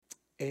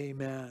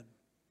Amen.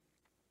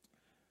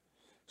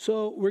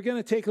 So we're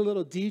going to take a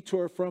little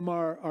detour from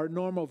our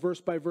normal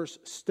verse-by-verse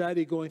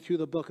study going through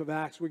the book of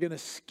Acts. We're going to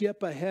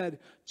skip ahead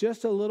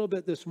just a little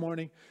bit this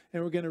morning,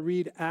 and we're going to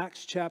read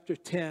Acts chapter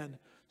 10,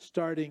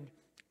 starting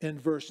in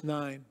verse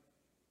 9.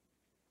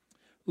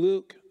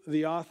 Luke,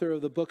 the author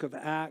of the book of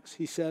Acts,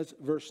 he says,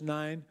 verse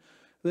 9,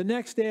 "The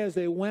next day as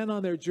they went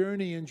on their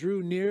journey and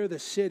drew near the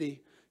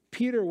city,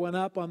 Peter went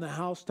up on the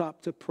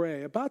housetop to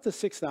pray, about the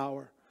 6th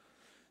hour.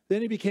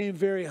 Then he became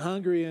very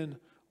hungry and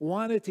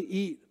wanted to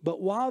eat.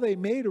 But while they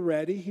made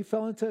ready, he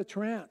fell into a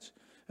trance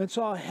and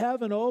saw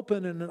heaven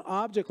open, and an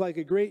object like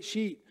a great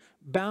sheet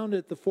bound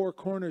at the four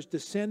corners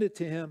descended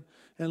to him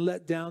and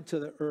let down to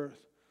the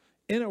earth.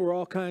 In it were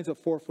all kinds of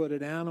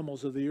four-footed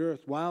animals of the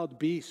earth, wild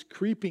beasts,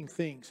 creeping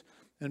things,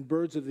 and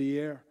birds of the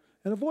air.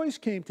 And a voice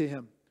came to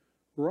him,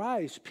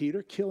 'Rise,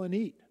 Peter, kill and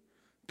eat.'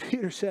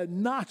 Peter said,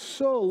 'Not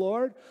so,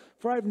 Lord,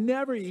 for I've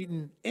never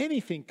eaten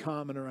anything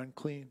common or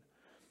unclean.'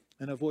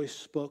 And a voice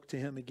spoke to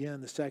him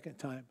again the second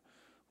time,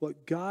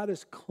 'What God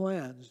has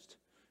cleansed,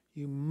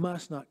 you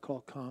must not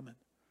call common.'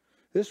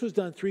 This was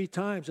done 3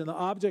 times, and the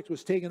object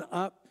was taken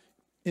up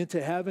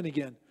into heaven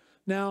again.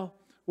 Now,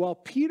 while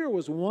Peter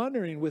was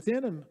wondering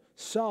within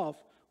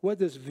himself what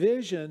this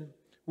vision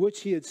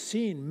which he had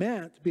seen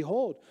meant,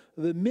 behold,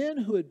 the men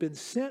who had been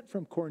sent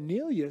from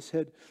Cornelius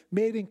had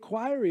made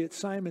inquiry at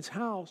Simon's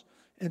house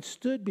and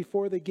stood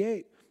before the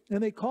gate.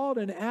 And they called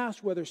and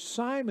asked whether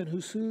Simon,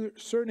 whose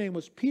surname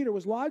was Peter,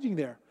 was lodging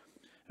there.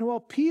 And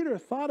while Peter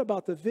thought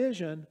about the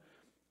vision,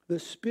 the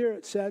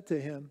Spirit said to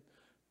him,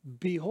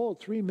 'Behold,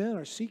 3 men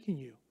are seeking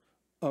you.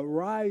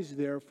 Arise,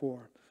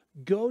 therefore,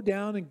 go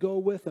down and go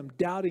with them,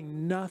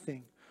 doubting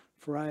nothing,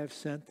 for I have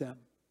sent them.'"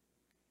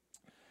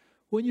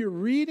 When you're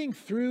reading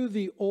through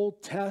the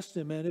Old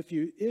Testament,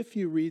 if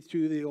you read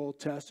through the Old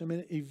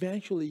Testament,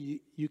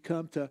 eventually you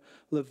come to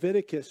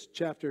Leviticus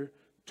chapter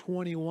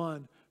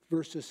 21,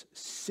 verses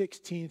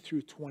 16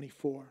 through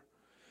 24.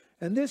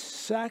 And this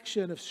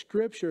section of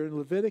Scripture in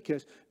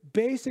Leviticus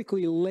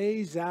basically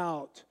lays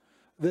out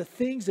the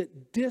things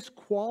that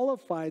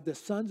disqualified the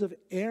sons of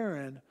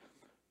Aaron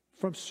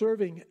from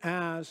serving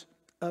as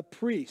a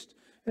priest.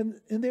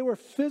 And they were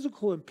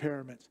physical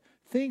impairments,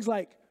 things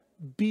like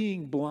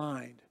being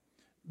blind,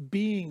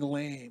 being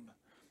lame,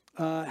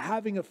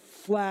 having a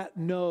flat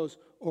nose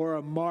or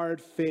a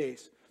marred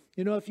face.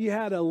 You know, if you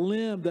had a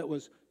limb that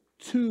was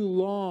too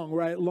long,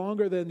 right,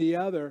 longer than the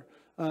other,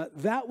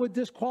 that would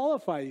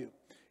disqualify you.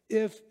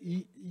 If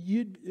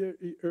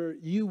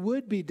you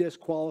would be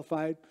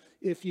disqualified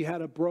if you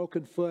had a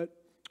broken foot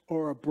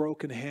or a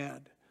broken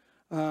hand.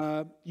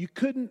 You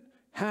couldn't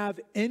have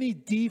any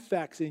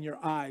defects in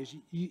your eyes.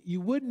 You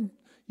wouldn't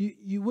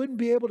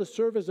be able to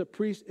serve as a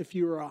priest if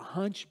you were a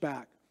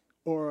hunchback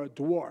or a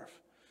dwarf.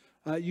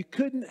 You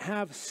couldn't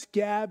have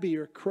scabby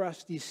or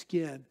crusty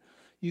skin.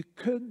 You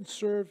couldn't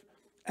serve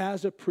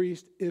as a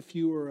priest if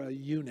you were a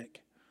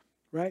eunuch,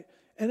 right?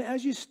 And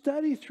as you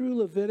study through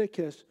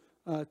Leviticus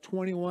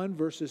 21,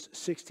 verses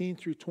 16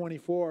 through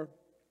 24,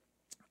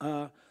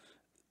 and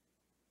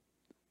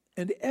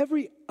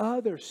every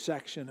other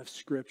section of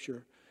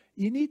Scripture,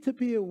 you need to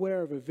be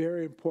aware of a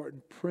very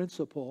important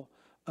principle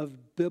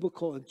of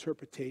biblical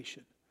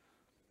interpretation.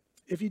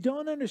 If you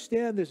don't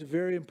understand this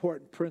very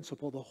important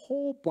principle, the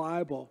whole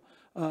Bible,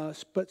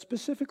 but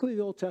specifically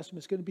the Old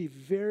Testament, is going to be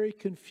very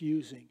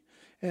confusing.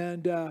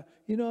 And,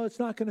 it's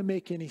not going to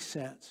make any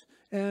sense.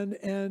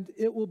 And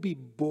it will be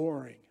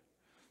boring.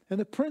 And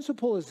the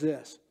principle is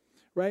this,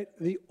 right?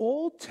 The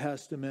Old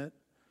Testament,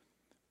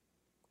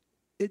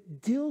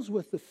 it deals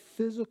with the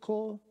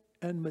physical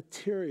and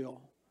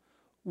material,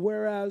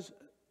 whereas,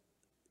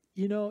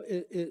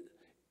 the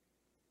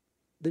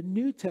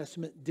New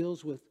Testament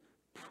deals with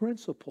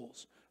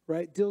principles,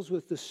 right? Deals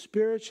with the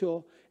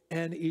spiritual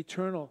and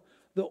eternal.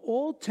 The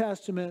Old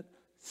Testament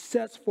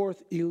sets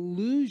forth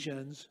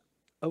illusions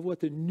of what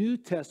the New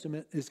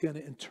Testament is going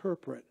to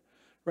interpret,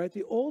 right?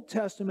 The Old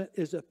Testament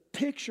is a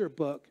picture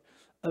book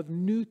of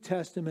New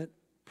Testament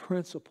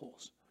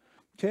principles,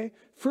 okay?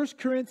 1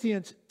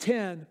 Corinthians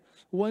 10,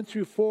 1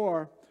 through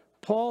 4,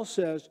 Paul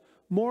says,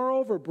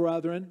 "Moreover,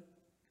 brethren,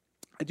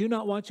 I do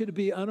not want you to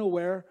be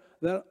unaware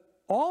that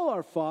all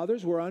our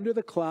fathers were under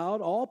the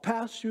cloud, all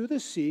passed through the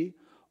sea,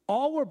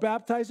 all were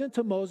baptized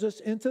into Moses,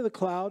 into the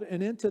cloud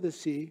and into the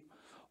sea,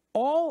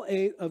 all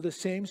ate of the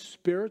same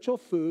spiritual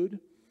food,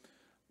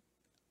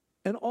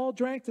 and all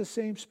drank the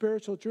same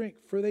spiritual drink,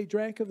 for they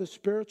drank of the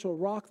spiritual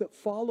rock that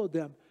followed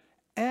them,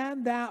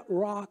 and that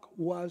rock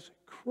was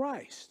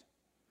Christ."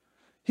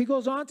 He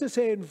goes on to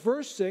say in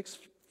verse 6,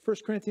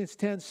 1 Corinthians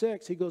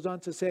 10:6, he goes on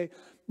to say,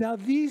 "Now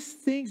these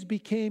things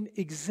became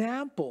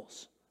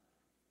examples."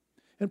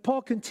 And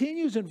Paul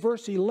continues in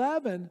verse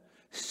 11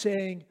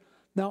 saying,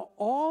 "Now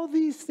all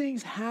these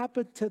things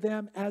happened to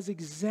them as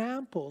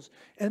examples,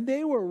 and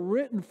they were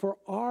written for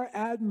our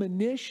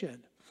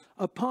admonition,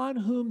 upon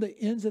whom the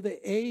ends of the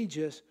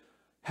ages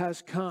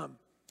has come."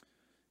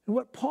 And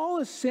what Paul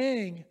is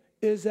saying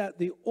is that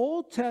the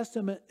Old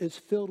Testament is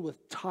filled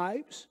with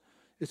types,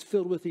 it's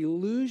filled with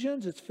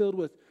illusions, it's filled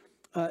with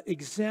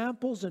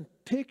examples and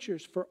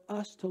pictures for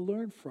us to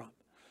learn from.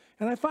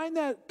 And I find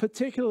that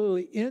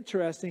particularly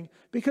interesting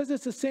because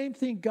it's the same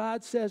thing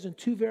God says in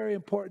two very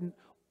important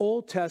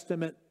Old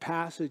Testament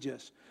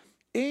passages.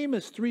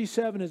 Amos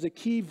 3:7 is a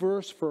key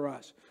verse for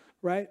us,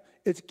 right?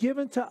 It's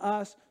given to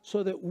us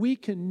so that we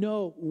can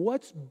know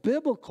what's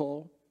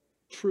biblical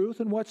truth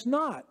and what's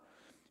not.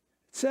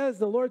 It says,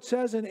 the Lord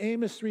says in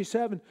Amos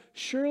 3:7,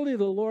 surely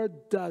the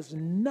Lord does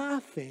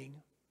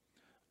nothing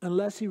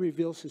unless he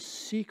reveals his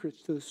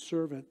secrets to the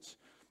servants,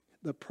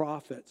 the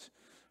prophets,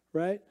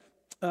 right?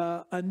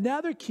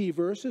 Another key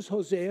verse is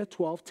Hosea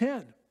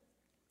 12:10.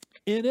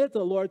 In it,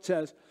 the Lord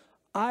says,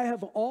 I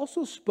have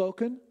also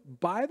spoken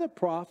by the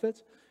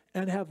prophets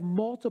and have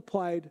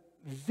multiplied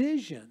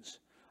visions.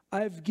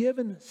 I've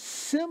given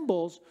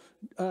symbols.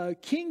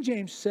 King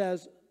James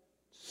says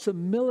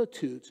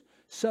similitudes,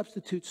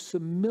 substitutes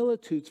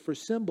similitudes for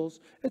symbols.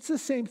 It's the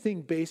same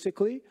thing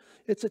basically.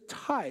 It's a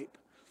type.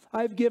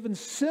 I've given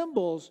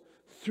symbols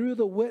through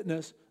the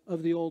witness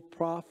of the old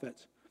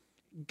prophets.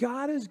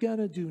 God is going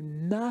to do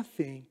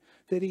nothing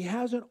that he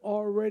hasn't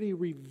already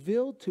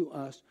revealed to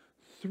us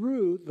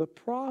through the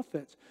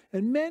prophets.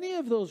 And many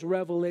of those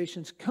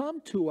revelations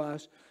come to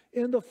us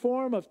in the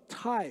form of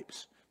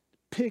types,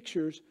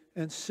 pictures,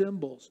 and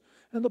symbols.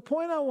 And the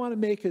point I want to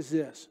make is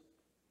this.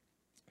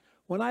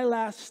 When I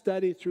last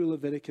studied through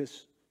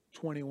Leviticus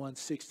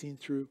 21:16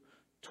 through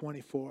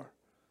 24,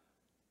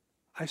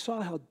 I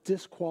saw how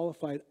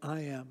disqualified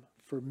I am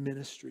for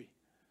ministry,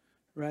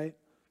 right?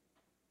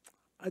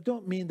 I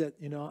don't mean that,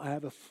 I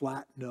have a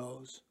flat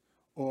nose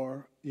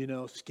or,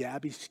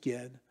 scabby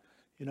skin.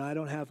 I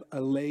don't have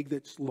a leg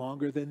that's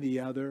longer than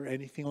the other,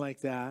 anything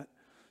like that.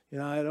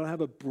 I don't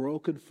have a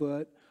broken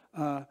foot.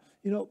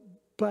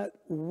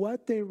 But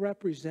what they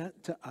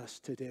represent to us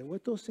today,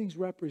 what those things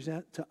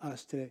represent to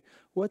us today,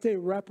 what they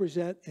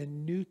represent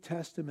in New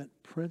Testament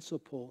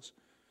principles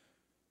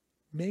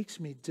makes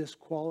me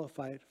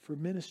disqualified for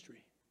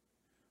ministry,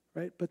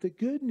 right? But the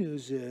good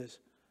news is,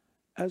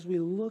 as we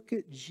look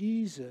at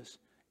Jesus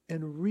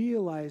and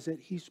realize that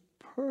he's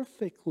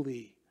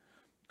perfectly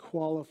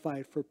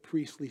qualified for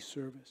priestly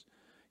service,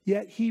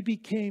 yet he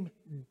became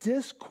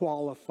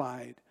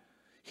disqualified.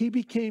 He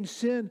became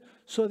sin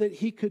so that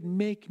he could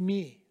make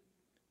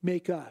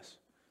us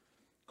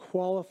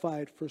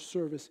qualified for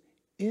service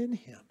in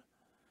him,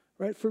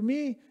 right? For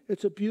me,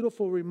 it's a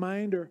beautiful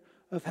reminder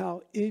of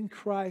how in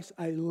Christ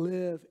I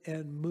live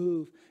and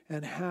move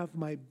and have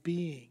my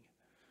being.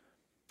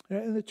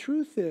 And the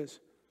truth is,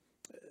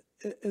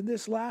 in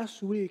this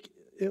last week,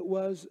 it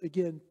was,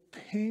 again,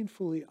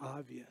 painfully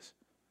obvious.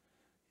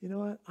 You know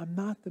what? I'm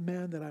not the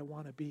man that I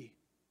want to be.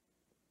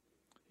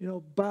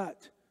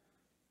 But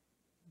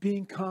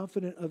being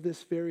confident of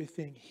this very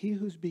thing, he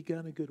who's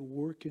begun a good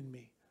work in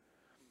me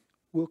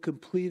will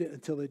complete it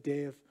until the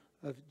day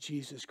of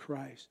Jesus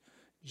Christ.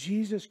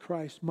 Jesus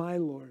Christ, my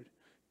Lord,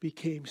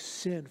 became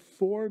sin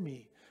for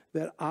me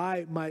that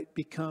I might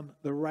become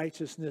the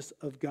righteousness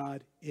of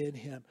God in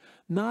him.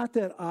 Not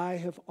that I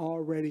have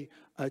already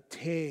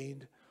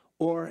attained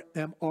or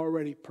am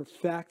already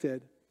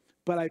perfected,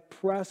 but I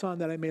press on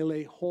that I may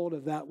lay hold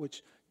of that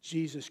which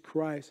Jesus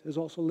Christ has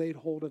also laid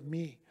hold of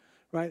me,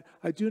 right?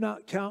 I do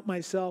not count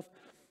myself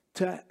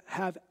to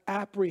have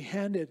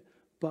apprehended,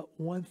 but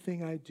one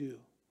thing I do,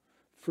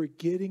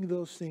 forgetting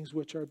those things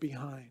which are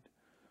behind.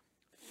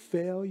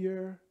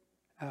 Failure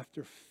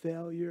after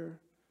failure,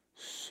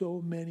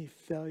 so many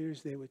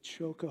failures they would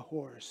choke a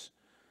horse.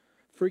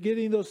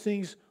 Forgetting those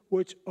things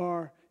which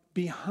are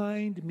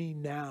behind me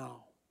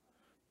now,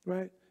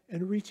 right?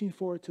 And reaching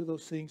forward to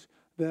those things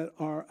that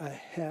are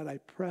ahead. I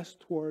press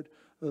toward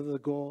the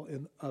goal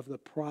of the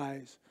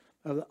prize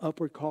of the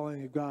upward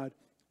calling of God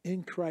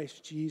in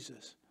Christ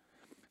Jesus.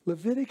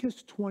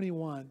 Leviticus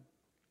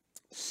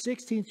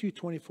 21:16 through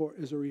 24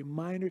 is a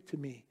reminder to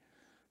me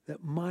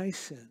that my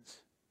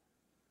sins,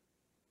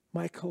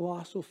 my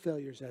colossal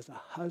failures as a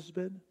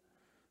husband,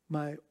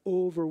 my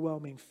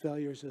overwhelming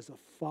failures as a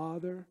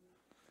father,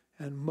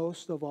 and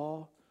most of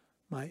all,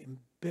 my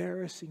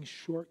embarrassing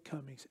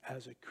shortcomings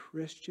as a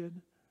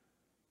Christian,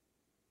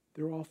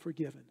 they're all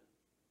forgiven.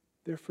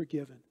 They're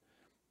forgiven.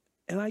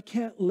 And I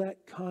can't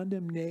let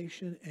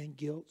condemnation and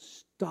guilt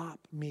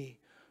stop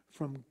me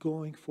from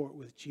going for it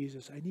with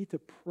Jesus. I need to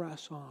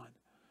press on.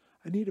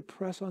 I need to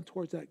press on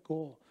towards that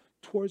goal,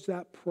 towards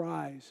that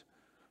prize,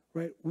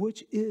 right?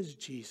 Which is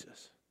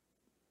Jesus.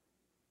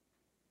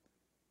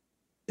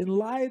 In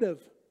light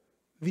of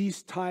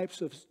these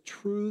types of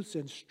truths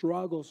and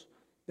struggles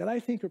that I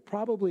think are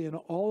probably in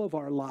all of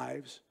our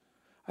lives,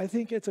 I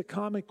think it's a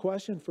common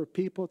question for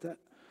people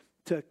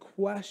to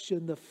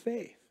question the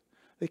faith.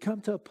 They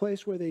come to a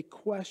place where they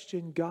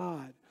question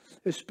God,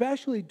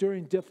 especially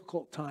during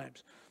difficult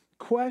times.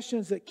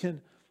 Questions that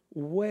can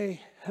weigh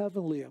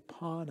heavily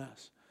upon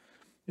us.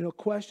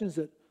 Questions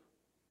that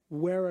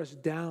wear us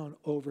down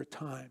over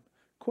time.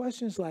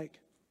 Questions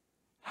like,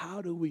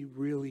 how do we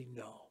really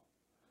know?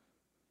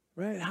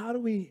 Right? How do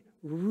we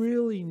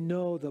really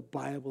know the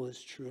Bible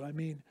is true? I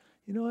mean,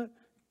 you know what?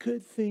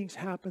 Good things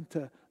happen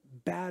to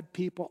bad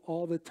people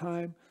all the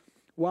time.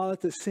 while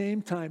at the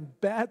same time,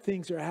 bad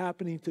things are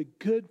happening to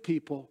good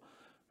people,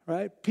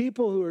 right?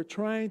 People who are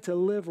trying to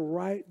live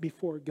right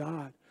before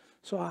God.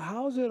 So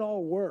how does it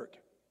all work?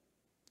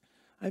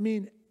 I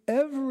mean,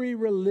 every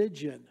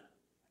religion,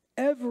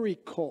 every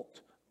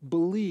cult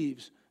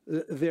believes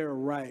they're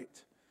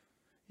right.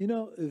 You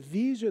know,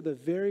 these are the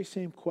very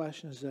same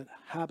questions that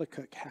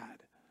Habakkuk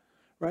had,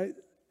 right?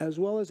 As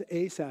well as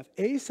Asaph.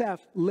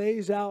 Asaph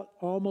lays out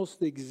almost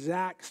the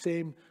exact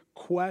same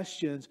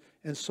questions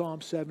in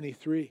Psalm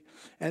 73.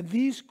 And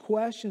these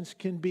questions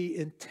can be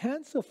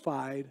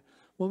intensified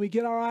when we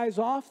get our eyes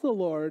off the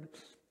Lord,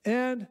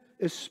 and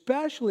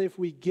especially if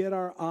we get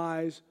our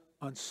eyes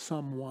on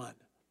someone,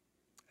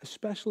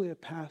 especially a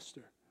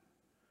pastor.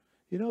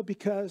 You know,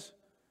 because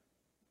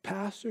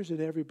pastors and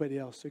everybody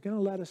else, they're going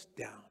to let us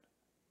down.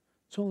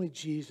 It's only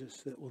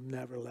Jesus that will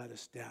never let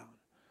us down.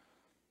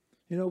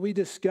 You know, we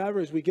discover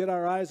as we get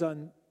our eyes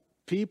on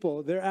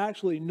people, they're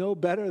actually no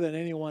better than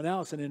anyone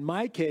else. And in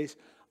my case,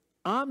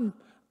 I'm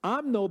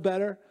no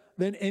better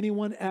than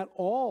anyone at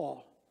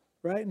all,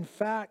 right? In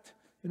fact,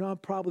 you know, I'm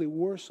probably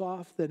worse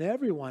off than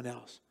everyone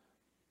else.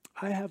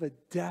 I have a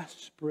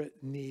desperate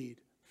need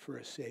for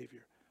a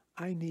Savior.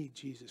 I need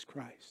Jesus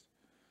Christ.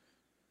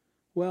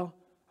 Well,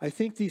 I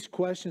think these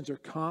questions are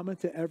common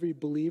to every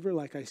believer,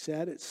 like I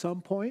said, at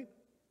some point,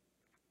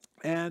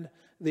 and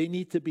they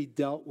need to be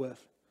dealt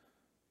with.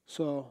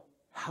 So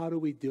how do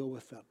we deal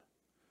with them?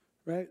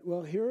 Right?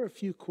 Well, here are a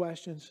few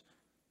questions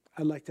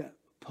I'd like to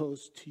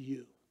pose to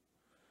you.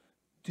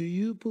 Do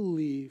you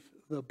believe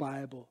the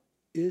Bible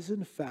is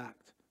in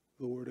fact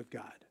the Word of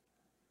God?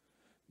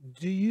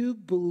 Do you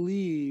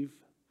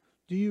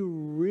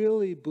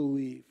really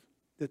believe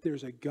that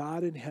there's a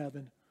God in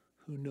heaven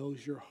who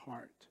knows your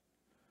heart?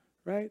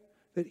 Right?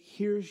 That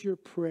hears your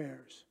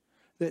prayers,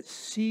 that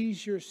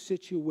sees your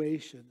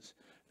situations,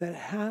 that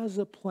has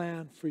a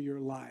plan for your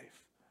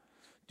life.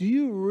 Do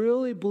you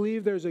really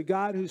believe there's a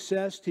God who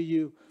says to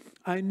you,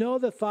 I know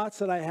the thoughts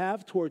that I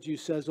have towards you,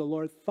 says the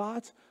Lord,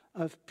 thoughts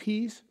of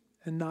peace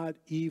and not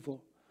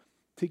evil,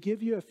 to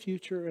give you a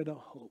future and a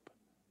hope?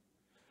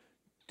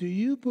 Do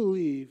you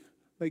believe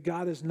that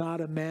God is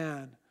not a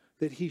man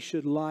that he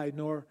should lie,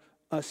 nor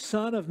a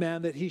son of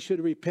man that he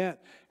should repent?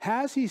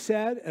 Has he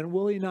said, and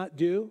will he not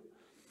do?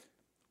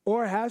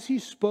 Or has he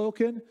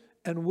spoken,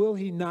 and will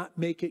he not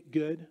make it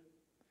good?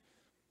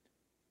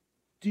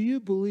 Do you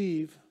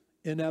believe,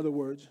 in other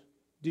words,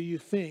 do you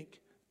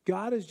think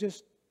God is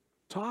just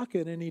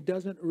talking and he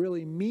doesn't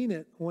really mean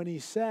it when he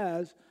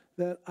says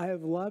that I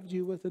have loved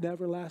you with an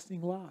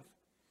everlasting love?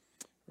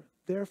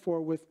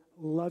 Therefore, with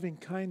loving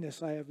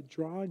kindness I have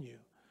drawn you.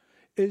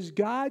 Is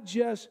God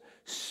just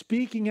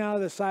speaking out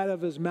of the side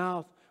of his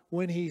mouth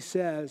when he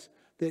says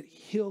that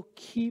he'll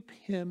keep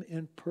him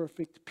in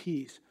perfect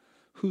peace,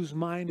 whose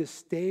mind is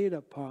stayed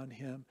upon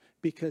him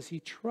because he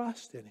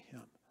trusts in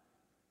him?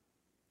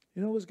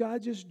 You know, was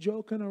God just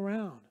joking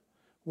around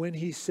when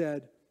he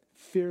said,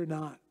 fear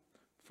not,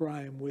 for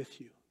I am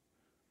with you.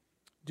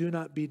 Do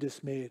not be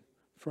dismayed,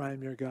 for I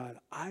am your God.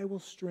 I will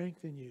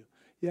strengthen you.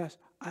 Yes,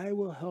 I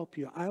will help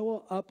you. I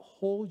will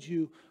uphold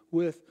you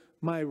with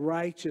my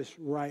righteous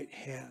right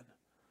hand.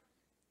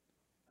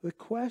 The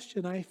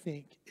question, I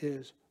think,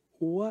 is,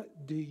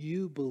 what do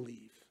you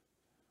believe?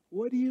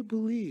 What do you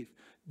believe?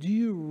 Do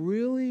you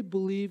really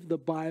believe the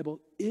Bible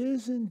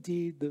is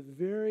indeed the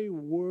very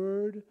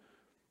word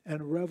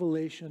and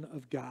revelation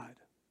of God?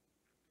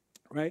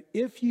 Right?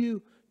 If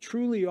you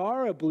truly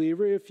are a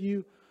believer, if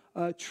you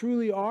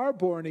truly are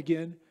born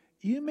again,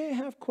 you may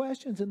have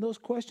questions, and those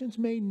questions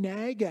may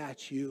nag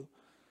at you.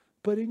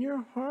 But in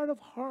your heart of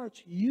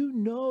hearts, you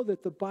know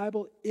that the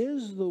Bible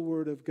is the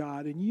Word of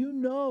God, and you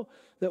know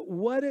that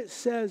what it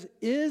says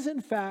is,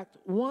 in fact,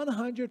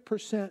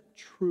 100%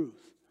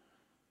 truth.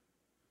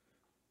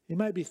 You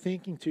might be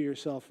thinking to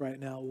yourself right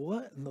now,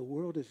 what in the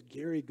world is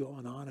Gary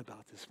going on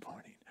about this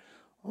morning?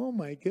 Oh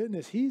my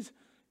goodness, he's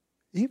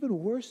even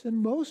worse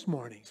than most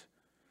mornings.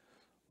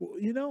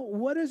 You know,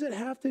 what does it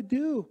have to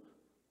do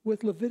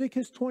with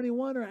Leviticus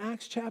 21 or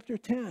Acts chapter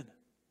 10?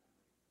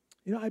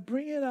 You know, I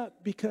bring it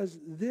up because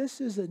this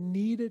is a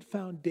needed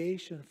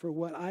foundation for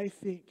what I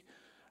think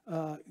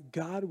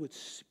God would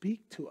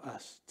speak to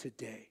us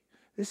today.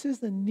 This is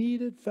the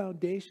needed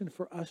foundation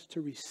for us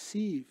to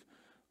receive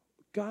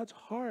God's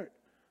heart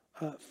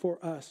for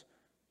us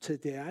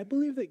today. I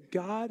believe that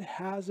God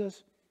has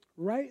us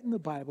right in the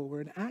Bible.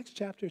 We're in Acts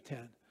chapter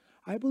 10.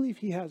 I believe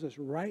he has us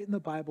right in the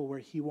Bible where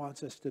he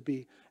wants us to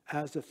be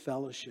as a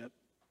fellowship.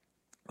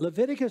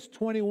 Leviticus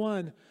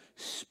 21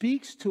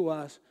 speaks to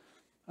us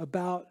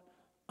about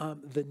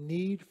the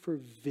need for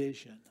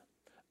vision.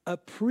 A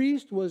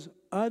priest was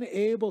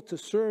unable to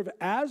serve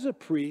as a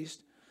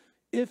priest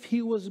if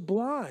he was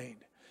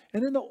blind.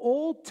 And in the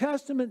Old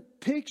Testament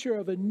picture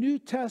of a New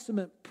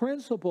Testament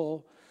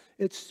principle,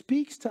 it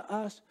speaks to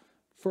us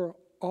for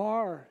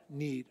our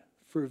need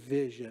for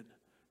vision,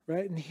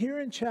 right? And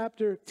here in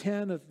chapter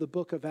 10 of the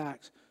book of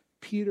Acts,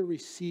 Peter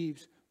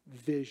receives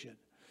vision.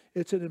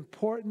 It's an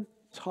important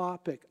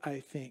topic, I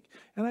think.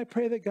 And I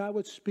pray that God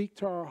would speak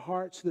to our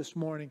hearts this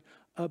morning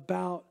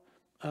about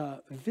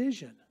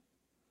vision.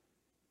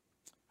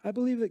 I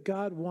believe that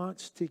God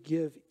wants to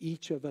give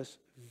each of us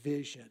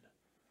vision.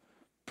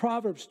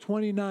 Proverbs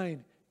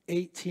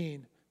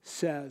 29:18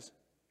 says,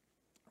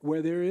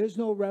 where there is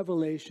no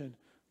revelation,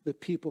 the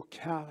people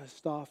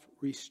cast off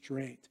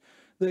restraint.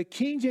 The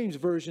King James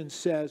Version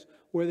says,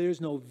 where there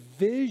is no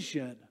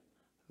vision,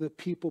 the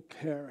people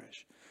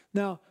perish.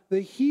 Now,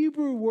 the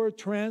Hebrew word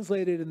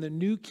translated in the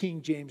New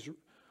King James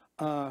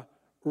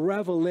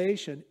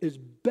revelation is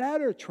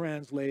better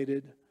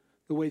translated,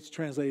 the way it's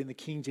translated in the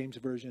King James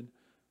Version,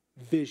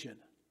 vision.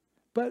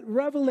 But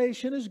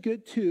revelation is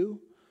good too.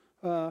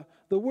 The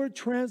word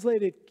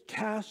translated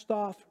cast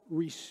off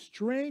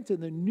restraint in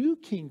the New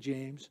King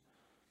James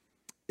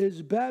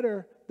is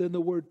better than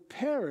the word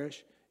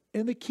perish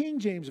in the King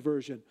James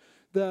Version.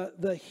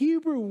 The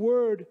Hebrew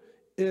word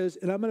is,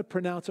 and I'm going to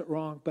pronounce it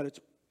wrong, but it's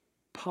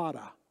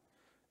para.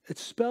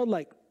 It's spelled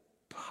like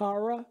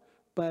para,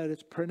 but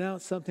it's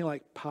pronounced something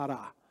like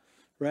para,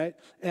 right?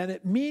 And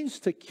it means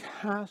to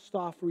cast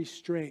off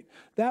restraint.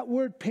 That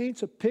word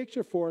paints a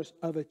picture for us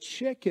of a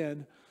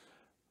chicken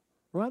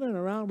running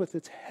around with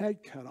its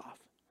head cut off.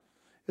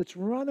 It's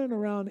running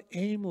around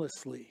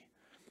aimlessly.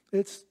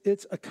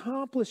 It's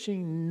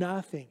accomplishing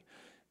nothing.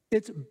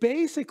 It's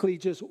basically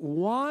just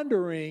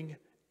wandering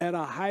at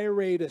a high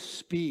rate of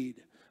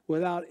speed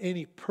without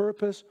any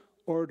purpose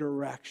or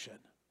direction.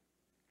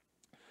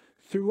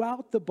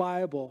 Throughout the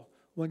Bible,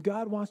 when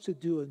God wants to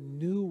do a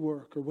new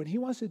work or when he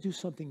wants to do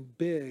something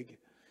big,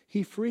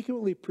 he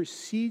frequently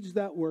precedes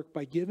that work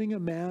by giving a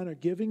man or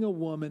giving a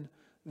woman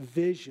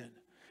vision.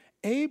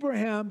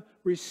 Abraham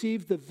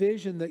received the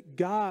vision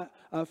that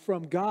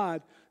from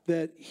God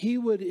that he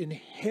would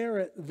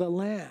inherit the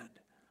land.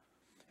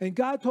 And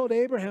God told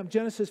Abraham,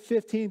 Genesis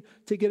 15,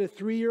 to get a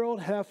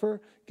 3-year-old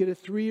heifer, get a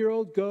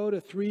 3-year-old goat,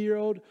 a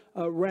 3-year-old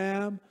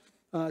ram,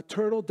 a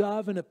turtle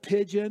dove, and a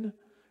pigeon,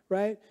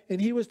 right? And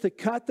he was to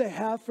cut the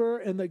heifer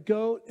and the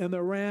goat and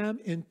the ram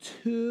in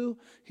two.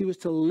 He was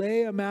to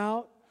lay them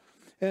out.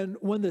 And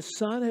when the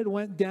sun had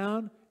went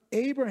down,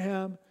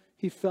 Abraham,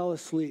 he fell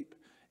asleep.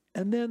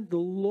 And then the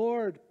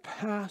Lord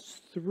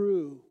passed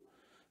through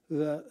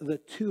the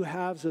two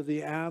halves of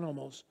the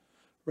animals,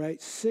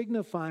 right?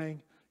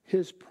 Signifying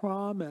his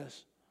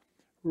promise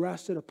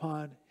rested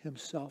upon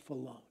himself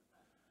alone.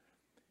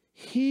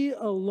 He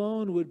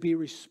alone would be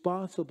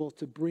responsible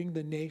to bring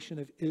the nation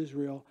of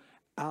Israel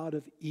out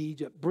of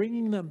Egypt,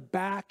 bringing them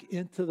back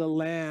into the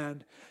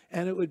land,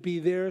 and it would be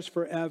theirs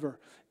forever.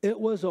 It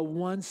was a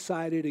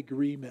one-sided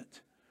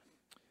agreement.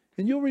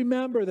 And you'll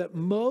remember that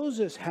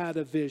Moses had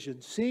a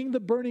vision, seeing the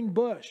burning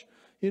bush.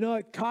 You know,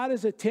 it caught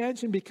his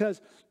attention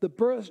because the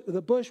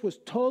bush was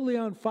totally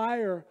on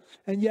fire,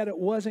 and yet it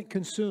wasn't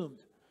consumed.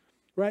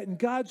 Right? And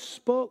God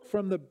spoke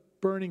from the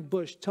burning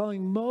bush,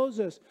 telling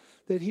Moses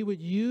that he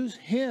would use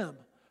him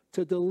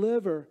to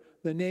deliver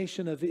the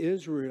nation of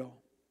Israel.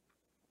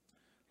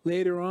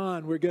 Later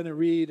on, we're going to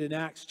read in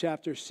Acts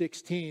chapter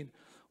 16,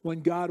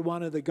 when God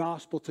wanted the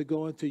gospel to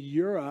go into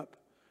Europe,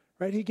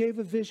 right? He gave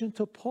a vision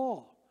to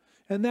Paul.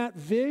 And that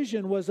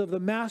vision was of the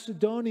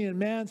Macedonian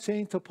man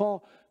saying to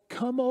Paul,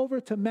 come over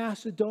to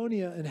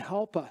Macedonia and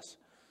help us.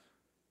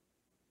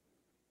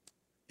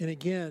 And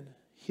again,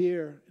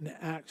 here in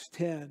Acts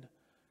 10,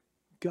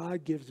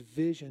 God gives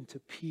vision to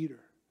Peter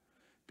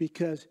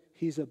because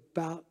he's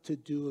about to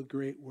do a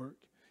great work.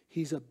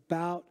 He's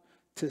about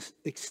to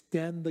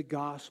extend the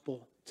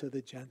gospel to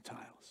the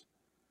Gentiles.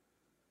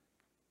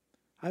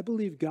 I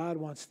believe God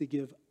wants to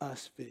give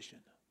us vision.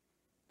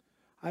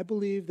 I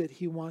believe that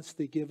he wants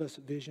to give us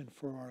vision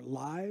for our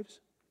lives,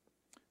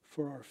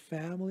 for our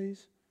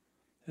families,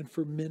 and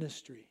for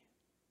ministry.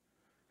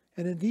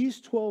 And in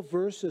these 12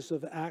 verses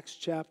of Acts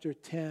chapter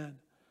 10,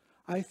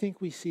 I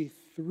think we see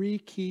 3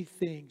 key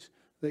things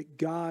that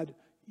God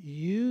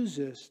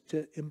uses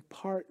to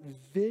impart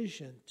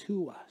vision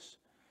to us.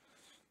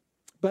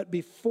 But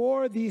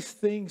before these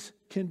things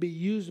can be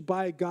used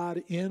by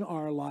God in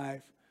our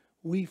life,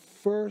 we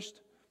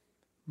first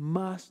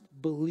must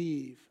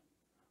believe.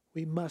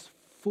 We must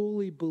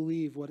fully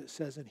believe what it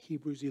says in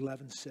Hebrews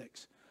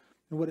 11:6.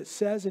 And what it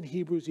says in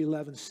Hebrews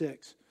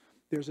 11:6,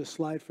 there's a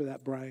slide for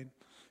that, Brian,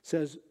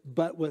 says,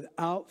 but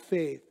without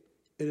faith,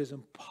 it is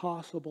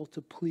impossible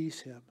to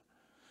please him.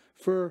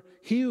 For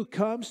he who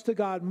comes to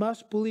God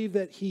must believe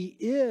that he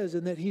is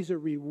and that he's a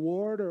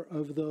rewarder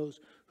of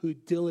those who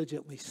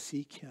diligently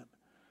seek him.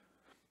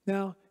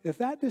 Now, if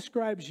that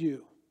describes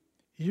you,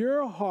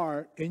 your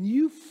heart, and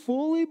you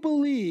fully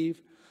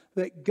believe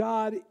that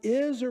God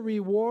is a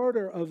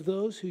rewarder of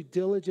those who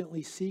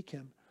diligently seek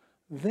him,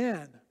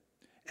 then,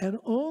 and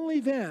only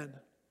then,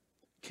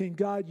 can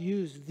God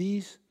use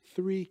these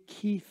 3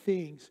 key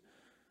things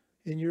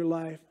in your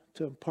life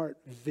to impart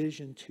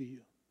vision to you.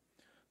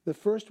 The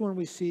first one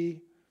we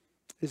see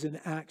is in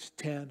Acts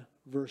 10,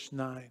 verse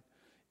 9.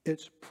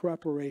 It's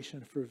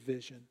preparation for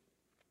vision.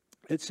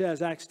 It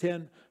says, Acts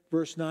 10,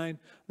 verse 9,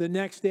 the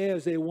next day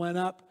as they went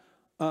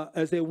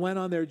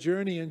on their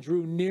journey and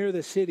drew near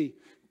the city,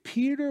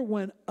 Peter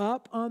went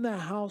up on the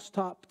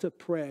housetop to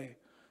pray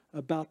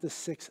about the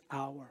 6th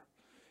hour.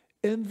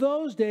 In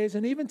those days,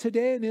 and even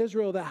today in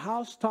Israel, the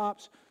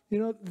housetops,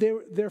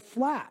 they're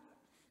flat.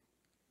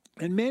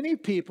 And many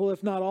people,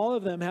 if not all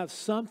of them, have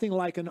something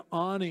like an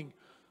awning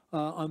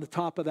on the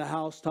top of the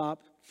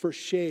housetop for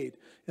shade.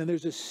 And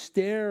there's a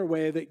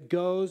stairway that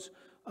goes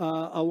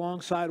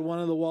alongside one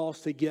of the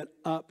walls to get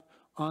up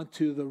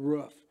onto the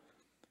roof.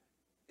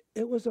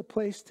 It was a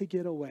place to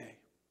get away.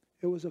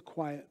 It was a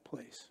quiet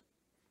place.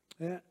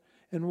 Yeah.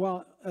 And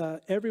while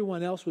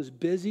everyone else was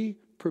busy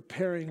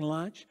preparing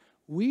lunch,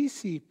 we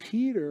see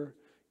Peter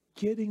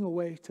getting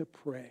away to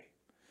pray.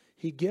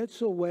 He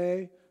gets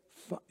away.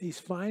 He's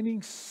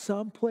finding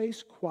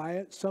someplace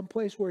quiet,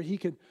 someplace where he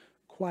can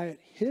quiet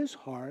his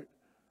heart,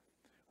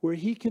 where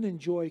he can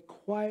enjoy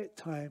quiet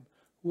time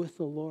with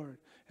the Lord.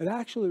 It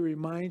actually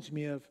reminds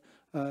me of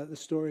the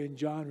story in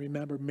John.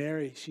 Remember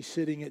Mary, she's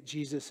sitting at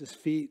Jesus'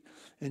 feet,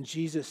 and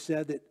Jesus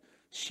said that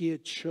she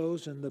had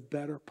chosen the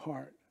better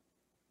part.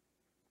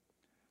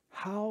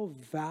 How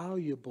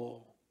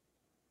valuable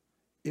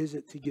is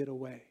it to get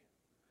away,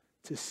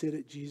 to sit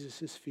at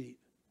Jesus' feet,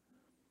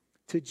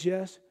 to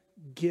just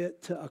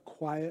get to a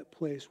quiet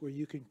place where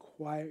you can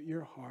quiet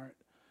your heart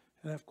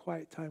and have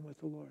quiet time with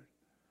the Lord?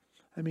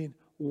 I mean,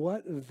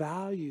 what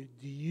value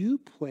do you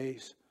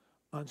place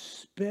on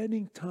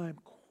spending time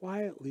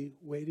quietly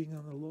waiting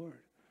on the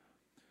Lord?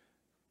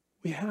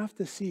 We have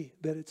to see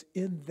that it's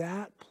in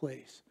that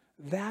place.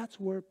 That's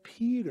where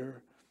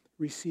Peter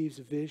receives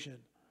vision.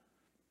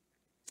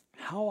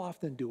 How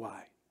often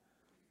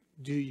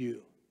do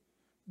you,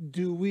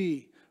 do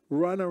we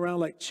run around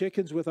like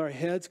chickens with our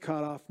heads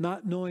cut off,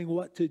 not knowing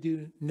what to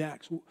do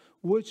next?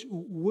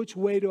 Which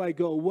way do I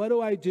go? What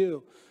do I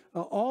do?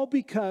 All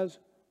because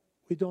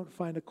we don't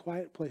find a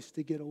quiet place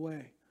to get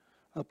away,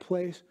 a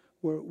place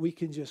where we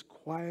can just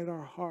quiet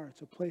our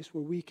hearts, a place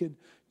where we can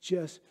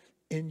just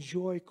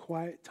enjoy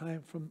quiet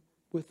time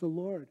with the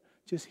Lord,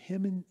 just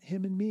him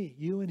and me,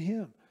 you and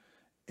him,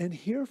 and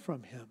hear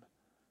from him.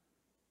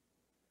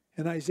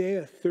 In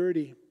Isaiah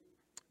 30,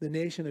 the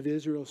nation of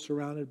Israel is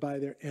surrounded by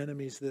their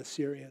enemies, the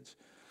Assyrians.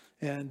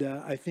 And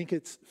I think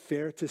it's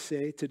fair to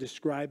say, to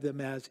describe them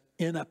as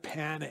in a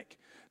panic.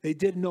 They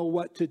didn't know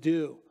what to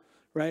do,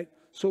 right?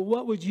 So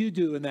what would you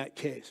do in that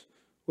case?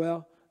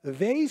 Well,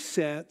 they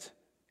sent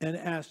and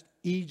asked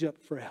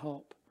Egypt for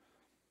help.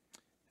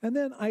 And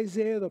then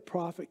Isaiah the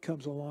prophet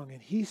comes along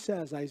and he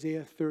says,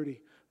 Isaiah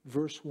 30,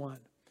 verse 1,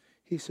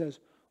 he says,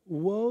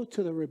 "Woe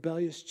to the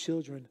rebellious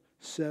children,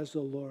 says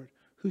the Lord,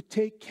 who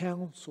take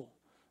counsel,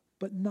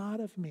 but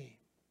not of me,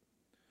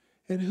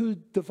 and who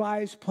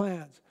devise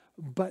plans,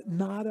 but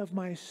not of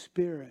my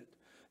spirit,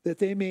 that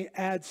they may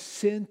add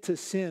sin to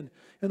sin."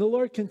 And the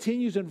Lord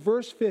continues in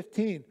verse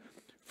 15,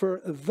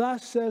 "For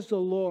thus says the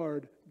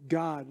Lord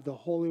God, the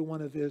Holy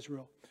One of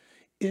Israel,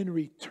 in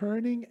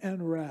returning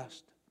and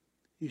rest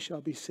you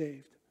shall be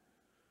saved.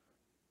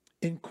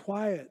 In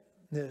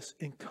quietness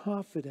and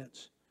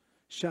confidence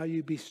shall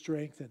you be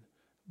strengthened."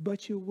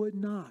 But you would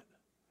not.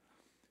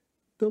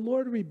 The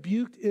Lord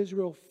rebuked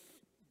Israel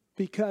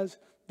because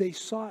they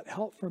sought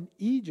help from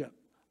Egypt,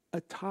 a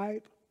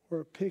type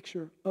or a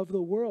picture of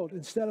the world,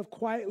 instead of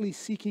quietly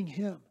seeking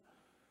him.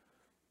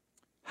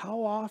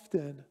 How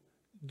often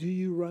do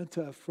you run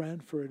to a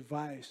friend for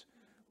advice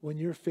when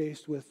you're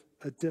faced with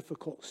a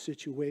difficult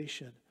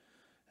situation,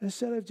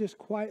 instead of just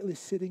quietly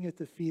sitting at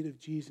the feet of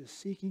Jesus,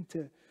 seeking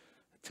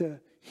to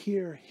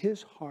hear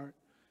his heart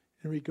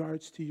in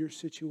regards to your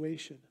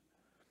situation?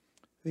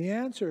 The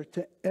answer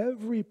to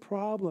every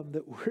problem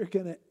that we're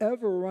going to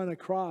ever run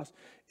across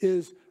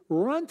is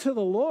run to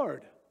the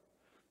Lord,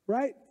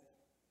 right?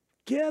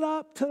 Get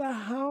up to the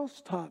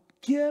housetop.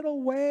 Get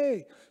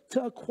away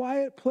to a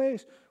quiet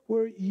place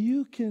where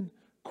you can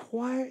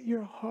quiet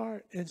your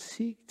heart and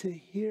seek to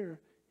hear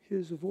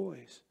his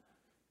voice.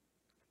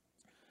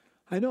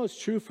 I know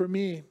it's true for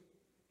me,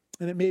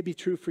 and it may be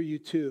true for you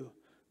too,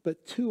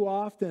 but too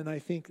often I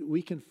think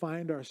we can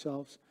find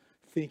ourselves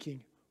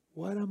thinking,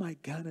 what am I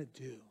going to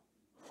do?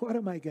 What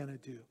am I going to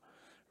do?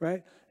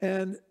 Right?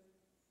 And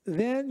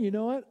then, you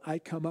know what? I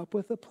come up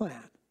with a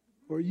plan,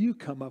 or you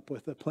come up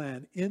with a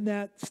plan in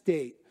that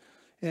state.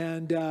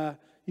 And,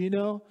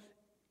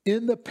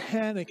 in the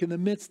panic, in the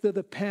midst of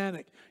the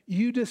panic,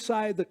 you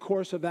decide the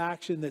course of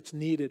action that's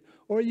needed.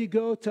 Or you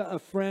go to a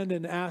friend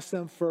and ask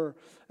them for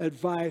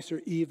advice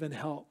or even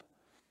help.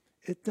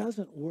 It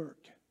doesn't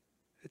work.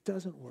 It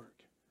doesn't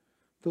work.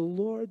 The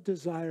Lord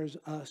desires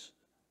us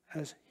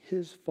as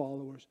his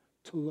followers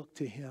to look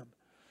to him.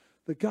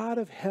 The God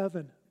of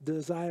heaven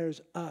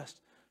desires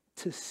us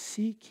to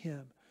seek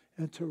him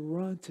and to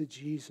run to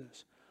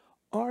Jesus.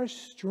 Our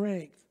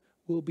strength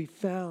will be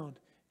found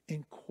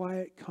in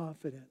quiet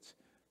confidence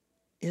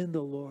in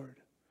the Lord.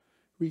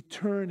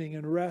 Returning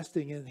and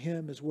resting in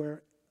him is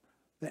where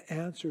the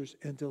answers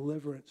and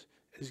deliverance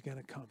is going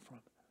to come from.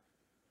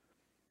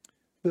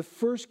 The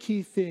first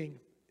key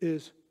thing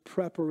is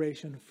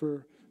preparation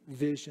for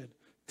vision.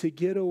 To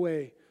get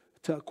away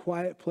to a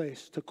quiet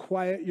place, to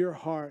quiet your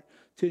heart,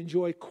 to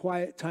enjoy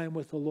quiet time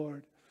with the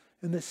Lord.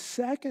 And the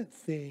second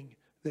thing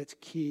that's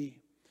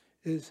key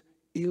is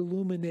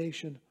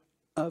illumination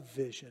of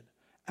vision.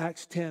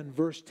 Acts 10,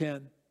 verse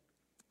 10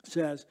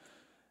 says,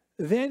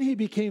 Then he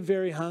became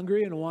very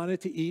hungry and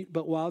wanted to eat,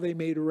 but while they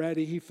made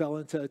ready, he fell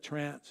into a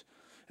trance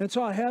and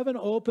saw heaven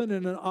open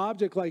and an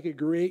object like a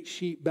great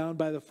sheet bound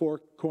by the four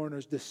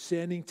corners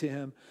descending to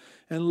him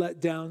and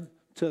let down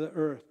to the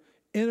earth.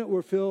 In it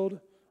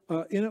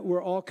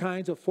were all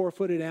kinds of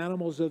four-footed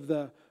animals of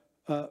the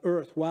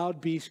earth, wild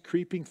beasts,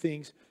 creeping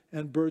things,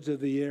 and birds of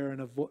the air.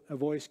 And a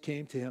voice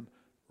came to him,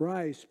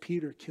 "Rise,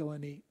 Peter, kill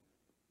and eat."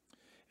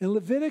 In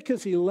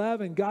Leviticus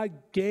 11, God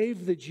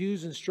gave the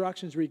Jews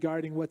instructions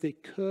regarding what they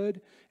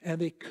could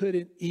and they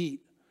couldn't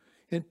eat.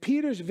 In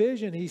Peter's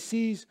vision, he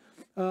sees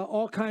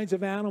all kinds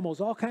of animals,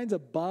 all kinds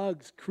of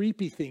bugs,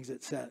 creeping things,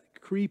 it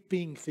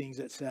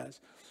says,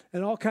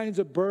 and all kinds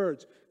of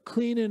birds,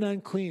 clean and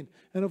unclean.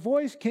 And a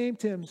voice came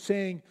to him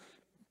saying,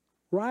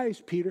 "Rise,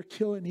 Peter,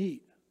 kill and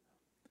eat."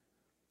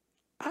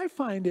 I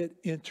find it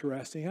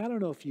interesting. I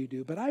don't know if you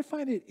do, but I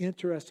find it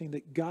interesting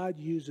that God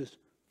uses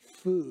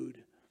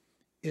food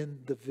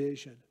in the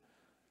vision.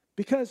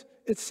 Because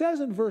it says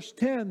in verse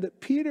 10 that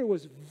Peter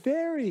was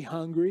very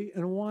hungry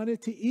and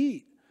wanted to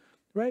eat,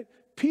 right?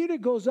 Peter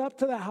goes up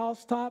to the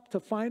housetop to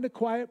find a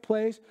quiet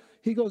place.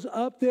 He goes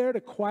up there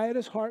to quiet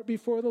his heart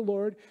before the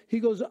Lord.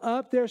 He goes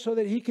up there so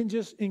that he can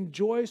just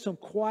enjoy some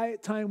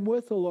quiet time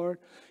with the Lord.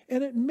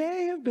 And it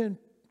may have been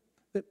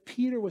that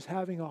Peter was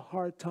having a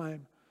hard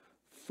time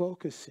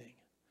focusing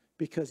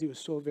because he was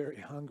so very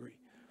hungry.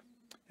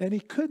 And he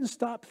couldn't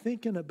stop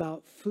thinking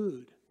about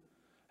food.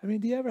 I mean,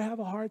 do you ever have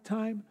a hard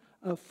time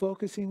of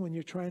focusing when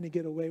you're trying to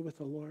get away with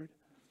the Lord?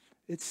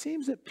 It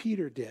seems that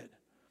Peter did,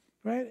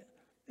 right?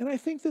 And I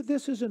think that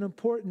this is an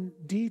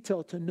important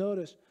detail to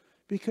notice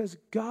because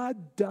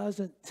God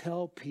doesn't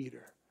tell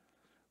Peter,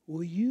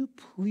 "Will you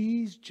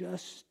please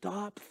just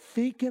stop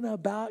thinking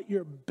about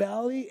your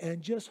belly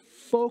and just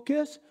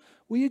focus?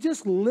 Will you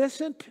just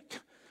listen?"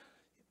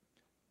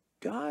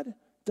 God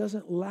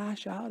doesn't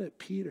lash out at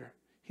Peter.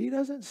 He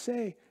doesn't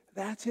say,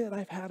 "That's it,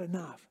 I've had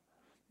enough."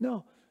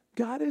 No,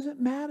 God isn't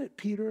mad at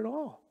Peter at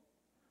all.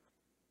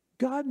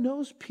 God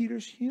knows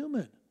Peter's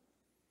human,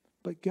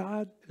 but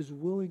God is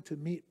willing to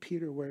meet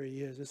Peter where he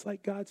is. It's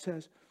like God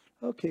says,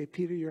 "Okay,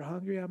 Peter, you're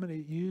hungry. I'm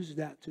going to use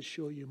that to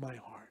show you my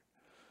heart.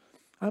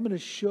 I'm going to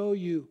show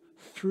you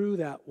through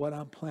that what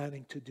I'm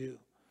planning to do."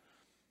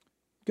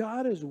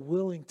 God is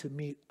willing to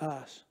meet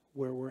us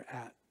where we're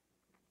at.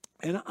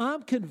 And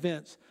I'm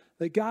convinced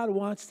that God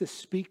wants to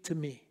speak to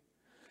me.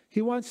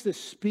 He wants to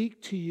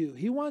speak to you.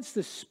 He wants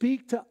to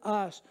speak to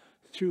us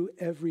through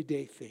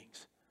everyday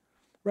things,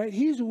 right?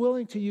 He's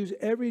willing to use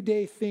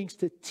everyday things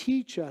to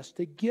teach us,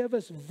 to give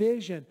us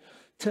vision,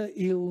 to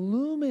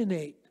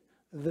illuminate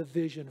the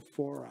vision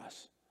for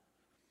us.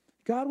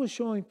 God was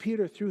showing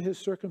Peter through his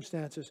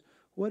circumstances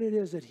what it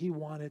is that he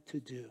wanted to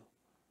do.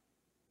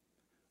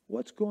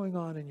 What's going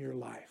on in your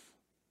life?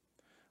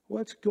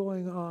 What's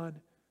going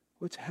on?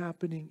 What's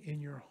happening in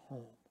your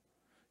home?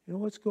 You know,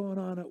 what's going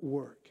on at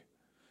work?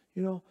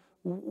 You know,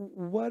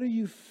 what are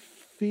you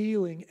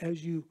feeling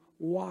as you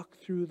walk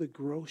through the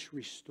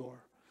grocery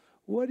store?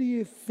 What are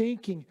you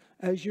thinking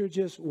as you're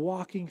just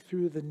walking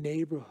through the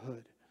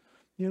neighborhood?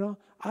 You know,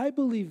 I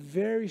believe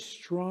very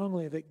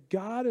strongly that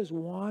God is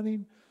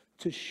wanting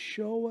to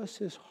show us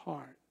his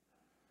heart,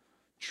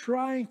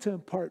 trying to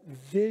impart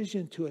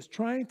vision to us,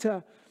 trying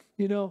to,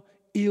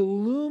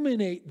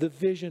 illuminate the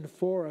vision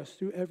for us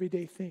through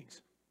everyday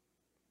things.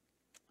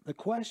 The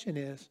question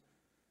is,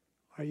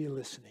 are you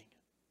listening?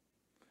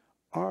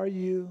 Are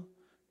you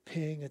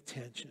paying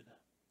attention?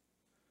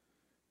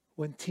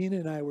 When Tina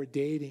and I were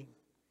dating,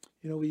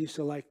 we used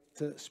to like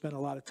to spend a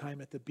lot of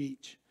time at the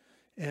beach.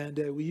 And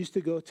we used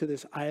to go to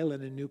this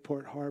island in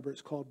Newport Harbor.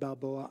 It's called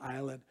Balboa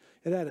Island.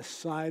 It had a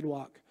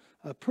sidewalk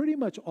pretty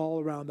much all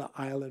around the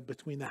island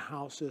between the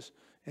houses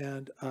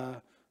and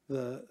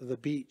the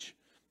beach,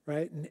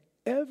 right? And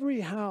every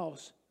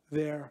house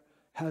there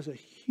has a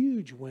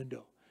huge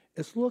window.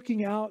 It's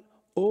looking out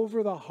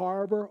over the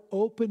harbor,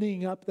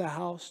 opening up the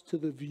house to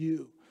the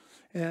view.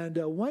 And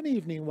one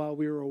evening while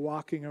we were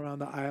walking around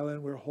the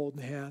island, we were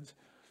holding hands,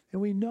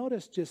 and we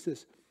noticed just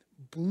this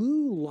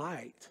blue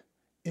light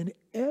in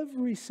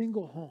every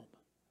single home.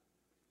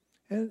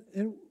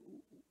 And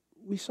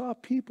we saw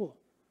people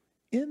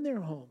in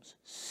their homes,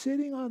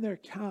 sitting on their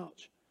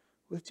couch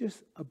with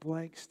just a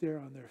blank stare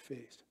on their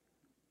face.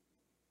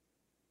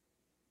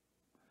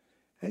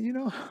 And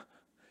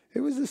it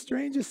was the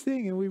strangest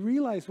thing. And we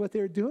realized what they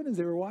were doing is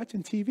they were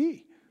watching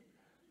TV.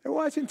 They're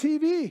watching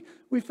TV.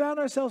 We found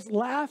ourselves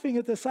laughing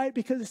at the sight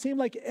because it seemed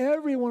like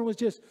everyone was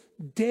just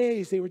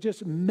dazed. They were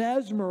just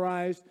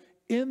mesmerized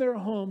in their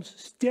homes,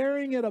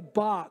 staring at a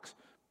box,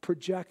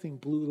 projecting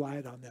blue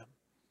light on them.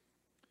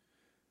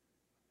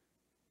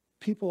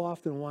 People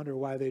often wonder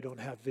why they don't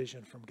have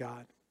vision from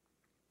God.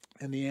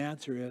 And the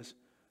answer is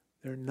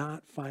they're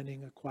not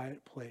finding a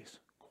quiet place,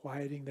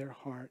 quieting their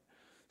heart,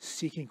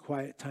 seeking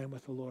quiet time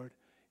with the Lord.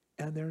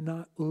 And they're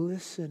not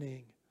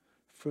listening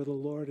for the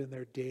Lord in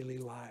their daily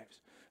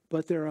lives.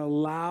 But they're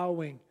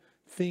allowing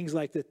things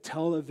like the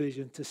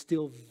television to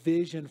steal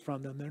vision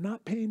from them. They're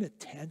not paying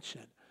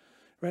attention,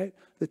 right?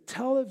 The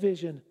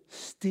television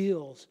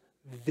steals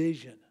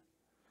vision.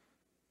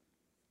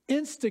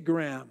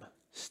 Instagram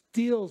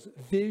steals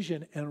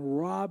vision and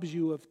robs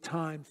you of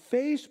time.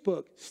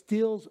 Facebook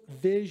steals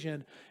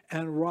vision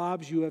and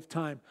robs you of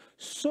time.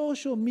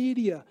 Social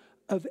media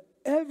of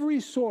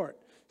every sort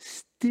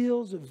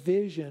steals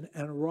vision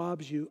and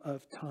robs you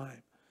of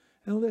time.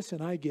 And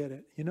listen, I get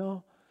it. You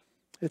know,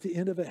 at the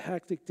end of a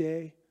hectic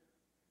day,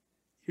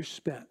 you're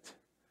spent.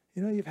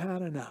 You know, you've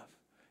had enough.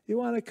 You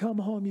want to come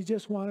home. You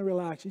just want to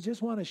relax. You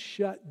just want to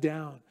shut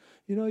down.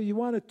 You know, you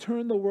want to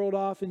turn the world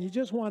off and you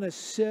just want to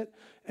sit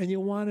and you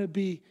want to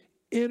be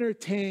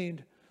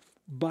entertained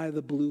by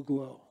the blue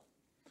glow.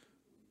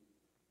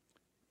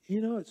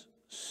 You know, it's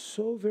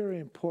so very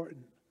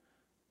important.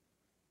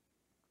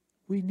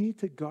 We need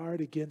to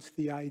guard against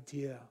the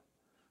idea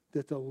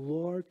that the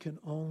Lord can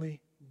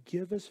only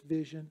give us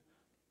vision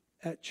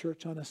at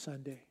church on a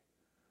Sunday,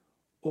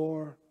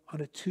 or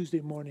on a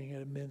Tuesday morning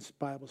at a men's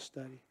Bible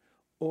study,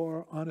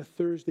 or on a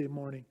Thursday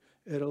morning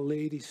at a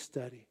ladies'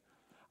 study.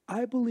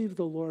 I believe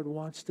the Lord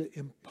wants to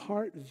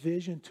impart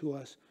vision to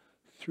us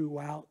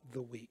throughout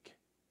the week.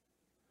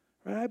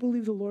 Right? I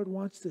believe the Lord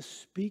wants to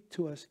speak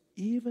to us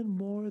even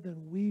more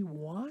than we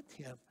want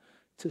him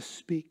to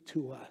speak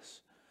to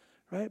us.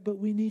 Right? But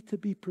we need to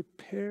be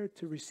prepared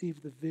to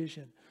receive the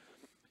vision.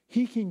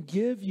 He can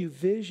give you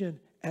vision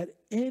at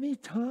any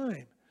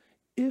time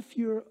if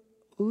you're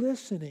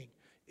listening,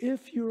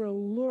 if you're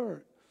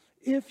alert,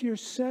 if you're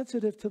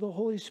sensitive to the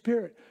Holy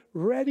Spirit,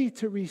 ready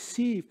to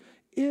receive,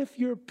 if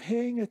you're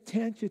paying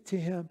attention to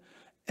him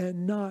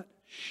and not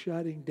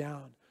shutting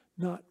down,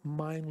 not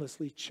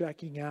mindlessly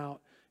checking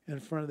out in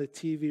front of the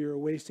TV or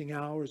wasting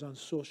hours on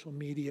social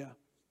media.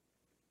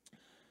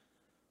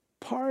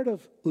 Part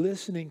of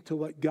listening to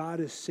what God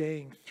is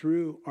saying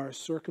through our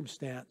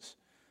circumstance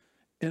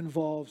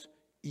involves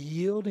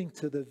yielding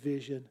to the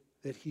vision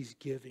that he's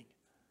giving.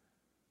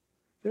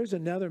 There's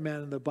another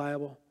man in the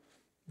Bible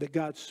that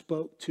God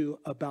spoke to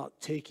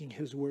about taking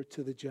his word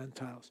to the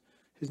Gentiles.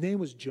 His name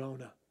was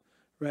Jonah,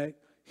 right?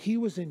 He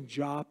was in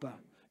Joppa,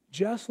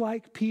 just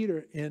like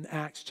Peter in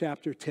Acts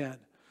chapter 10.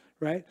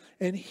 Right?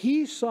 And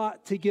he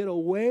sought to get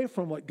away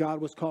from what God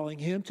was calling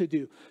him to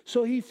do.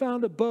 So he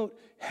found a boat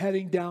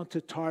heading down to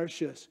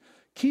Tarshish.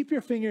 Keep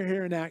your finger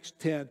here in Acts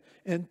 10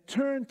 and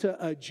turn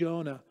to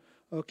Jonah.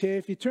 Okay,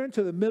 if you turn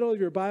to the middle of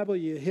your Bible,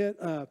 you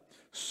hit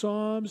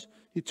Psalms.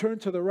 You turn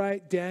to the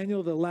right,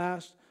 Daniel, the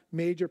last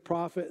major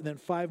prophet, and then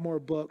 5 more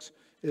books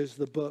is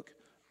the book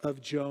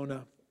of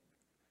Jonah.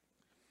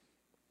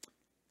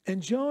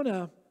 And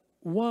Jonah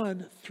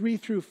 1, 3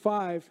 through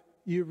 5,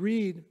 you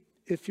read,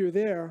 if you're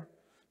there,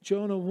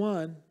 Jonah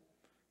 1,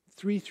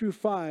 3 through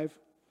 5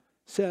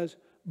 says,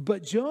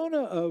 "But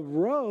Jonah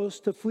arose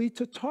to flee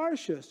to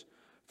Tarshish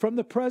from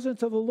the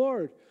presence of the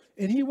Lord.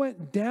 And he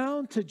went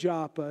down to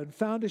Joppa and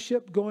found a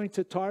ship going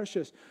to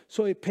Tarshish.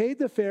 So he paid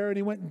the fare and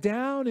he went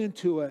down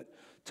into it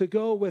to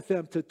go with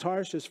them to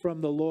Tarshish from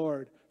the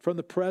Lord, from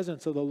the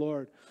presence of the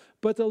Lord.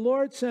 But the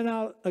Lord sent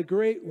out a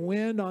great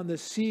wind on the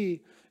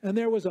sea, and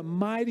there was a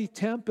mighty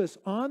tempest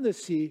on the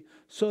sea,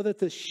 so that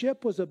the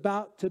ship was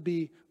about to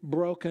be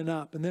broken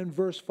up." And then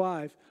verse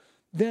 5,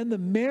 "Then the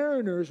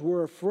mariners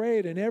were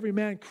afraid, and every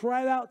man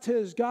cried out to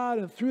his God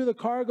and threw the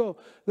cargo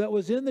that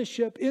was in the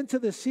ship into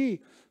the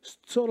sea,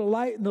 so to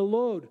lighten the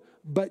load.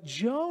 But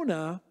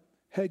Jonah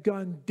had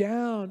gone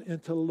down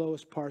into the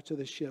lowest parts of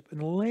the ship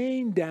and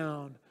lain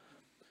down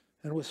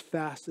and was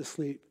fast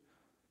asleep."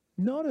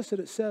 Notice that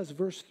it says,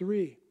 verse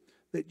 3,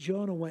 that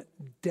Jonah went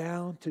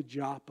down to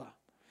Joppa.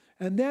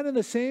 And then in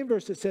the same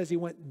verse it says he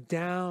went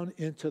down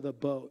into the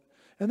boat.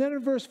 And then in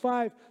verse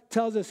 5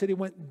 tells us that he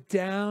went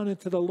down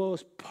into the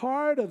lowest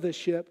part of the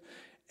ship,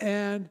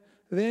 and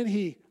then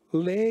he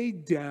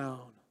laid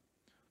down.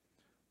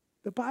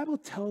 The Bible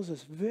tells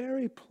us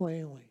very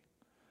plainly,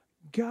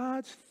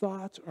 God's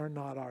thoughts are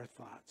not our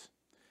thoughts,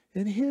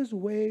 and his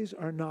ways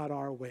are not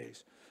our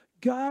ways.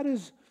 God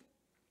is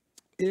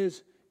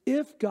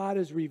if God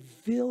is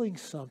revealing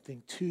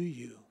something to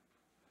you,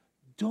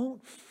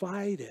 don't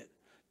fight it.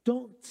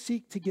 Don't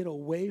seek to get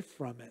away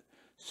from it.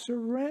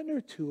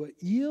 Surrender to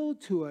it. Yield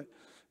to it.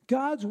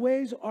 God's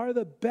ways are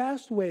the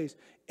best ways.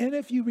 And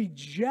if you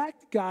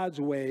reject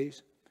God's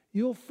ways,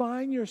 you'll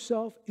find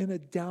yourself in a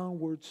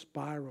downward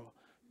spiral,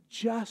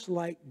 just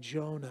like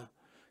Jonah,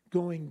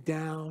 going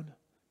down,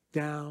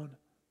 down,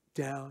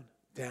 down,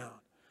 down.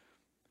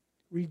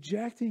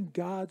 Rejecting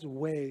God's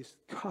ways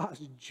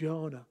caused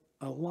Jonah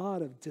a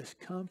lot of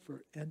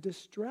discomfort and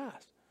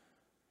distress.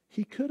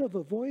 He could have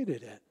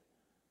avoided it.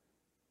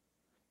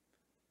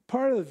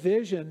 Part of the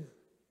vision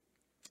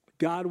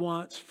God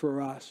wants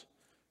for us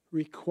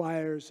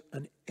requires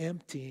an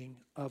emptying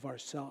of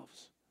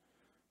ourselves,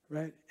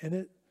 right? And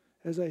it,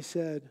 as I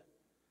said,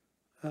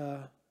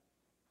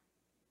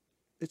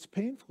 it's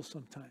painful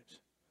sometimes.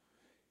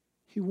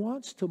 He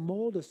wants to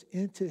mold us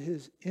into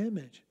his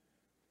image.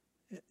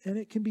 And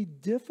it can be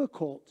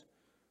difficult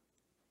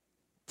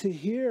to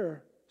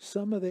hear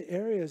some of the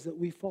areas that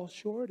we fall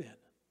short in.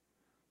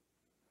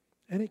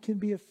 And it can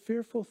be a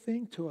fearful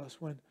thing to us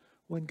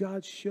when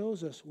God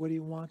shows us what he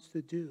wants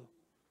to do.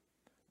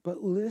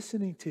 But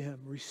listening to him,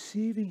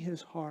 receiving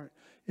his heart,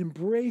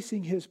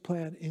 embracing his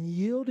plan, and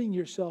yielding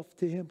yourself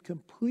to him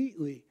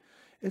completely,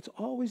 it's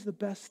always the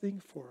best thing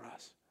for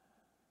us.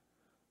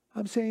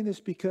 I'm saying this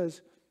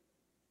because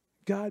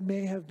God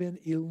may have been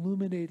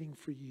illuminating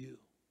for you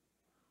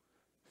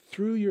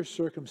through your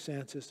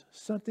circumstances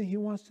something he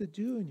wants to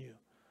do in you.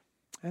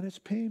 And it's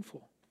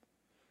painful,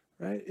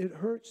 right? It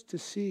hurts to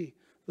see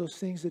those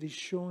things that he's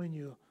showing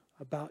you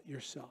about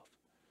yourself.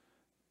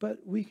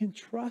 But we can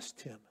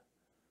trust him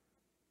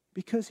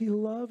because he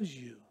loves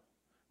you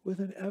with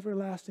an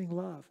everlasting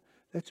love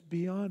that's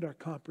beyond our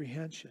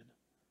comprehension.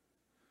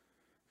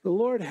 The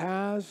Lord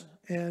has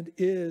and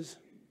is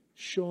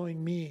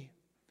showing me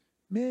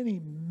many,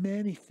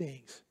 many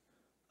things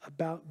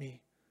about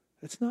me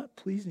that's not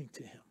pleasing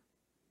to him.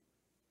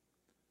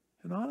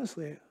 And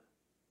honestly,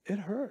 it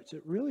hurts.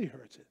 It really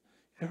hurts.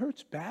 It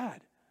hurts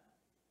bad.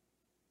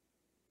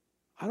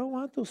 I don't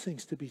want those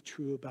things to be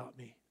true about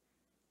me,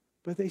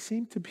 but they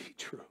seem to be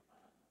true.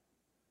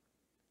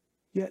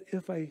 Yet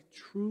if I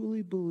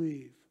truly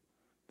believe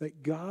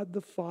that God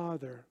the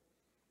Father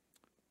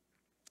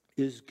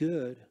is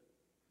good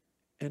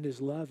and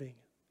is loving,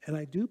 and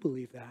I do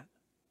believe that,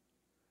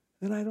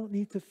 then I don't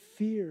need to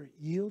fear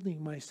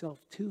yielding myself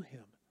to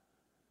him,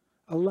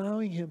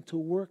 allowing him to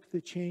work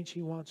the change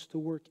he wants to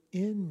work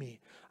in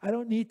me. I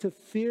don't need to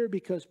fear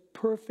because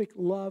perfect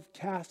love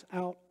casts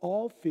out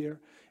all fear,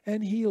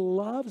 and he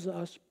loves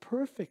us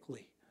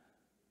perfectly.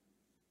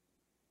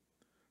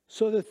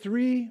 So the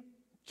three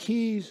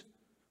key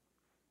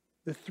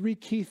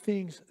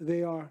things,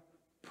 they are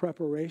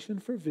preparation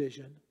for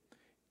vision,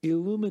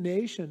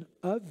 illumination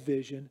of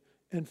vision,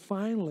 and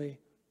finally,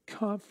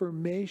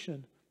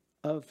 confirmation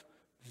of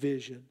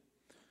vision.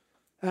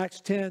 Acts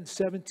 10,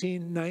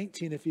 17,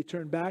 19, if you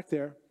turn back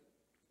there,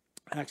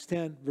 Acts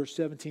 10, verse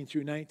 17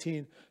 through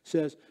 19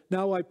 says,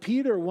 "Now while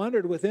Peter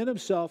wondered within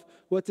himself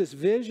what this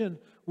vision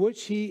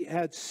which he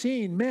had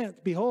seen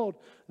meant, behold,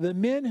 the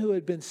men who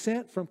had been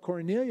sent from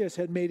Cornelius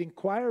had made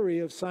inquiry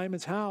of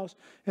Simon's house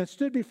and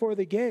stood before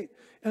the gate.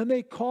 And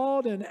they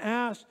called and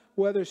asked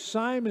whether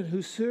Simon,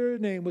 whose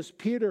surname was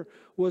Peter,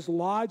 was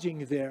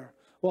lodging there.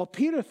 While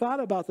Peter thought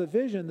about the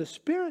vision, the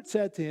Spirit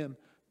said to him,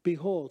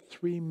 'Behold,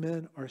 3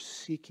 men are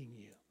seeking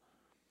you.'"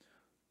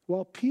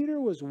 While Peter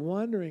was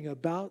wondering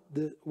about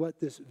what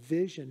this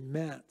vision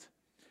meant,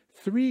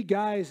 3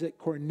 guys that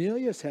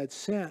Cornelius had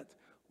sent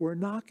were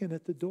knocking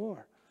at the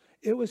door.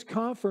 It was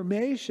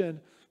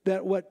confirmation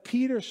that what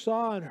Peter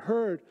saw and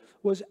heard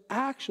was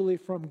actually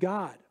from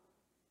God.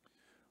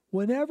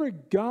 Whenever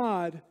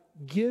God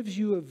gives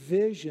you a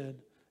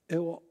vision, it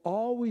will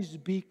always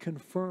be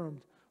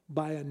confirmed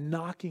by a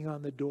knocking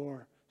on the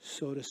door,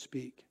 so to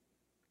speak.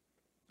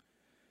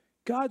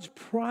 God's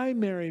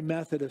primary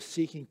method of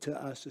speaking to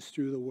us is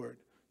through the Word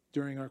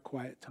during our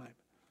quiet time.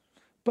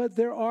 But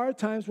there are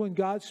times when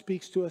God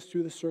speaks to us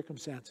through the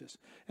circumstances.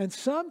 And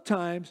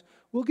sometimes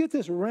we'll get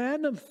this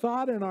random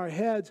thought in our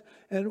heads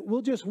and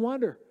we'll just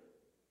wonder,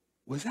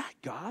 was that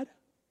God?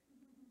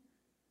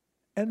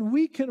 And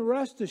we can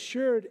rest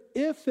assured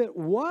if it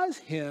was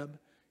him,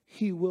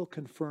 he will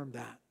confirm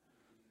that.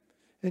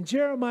 In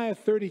Jeremiah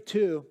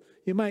 32,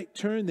 you might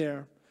turn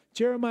there.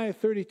 Jeremiah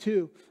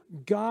 32,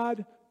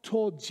 God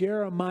told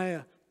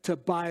Jeremiah to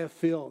buy a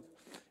field.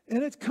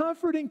 And it's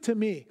comforting to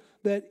me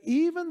that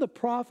even the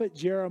prophet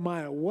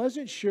Jeremiah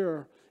wasn't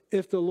sure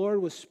if the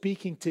Lord was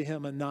speaking to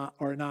him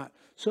or not.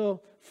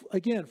 So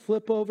again,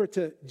 flip over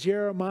to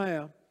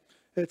Jeremiah.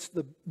 It's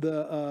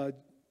the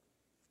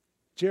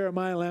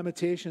Jeremiah,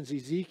 Lamentations,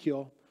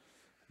 Ezekiel,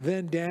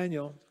 then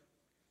Daniel.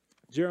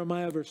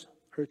 Jeremiah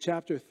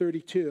chapter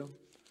 32.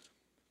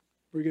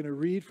 We're going to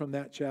read from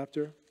that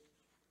chapter.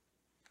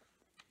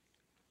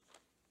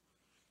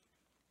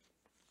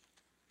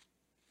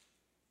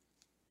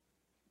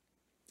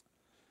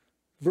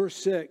 Verse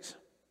 6,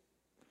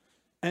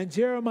 "And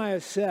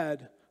Jeremiah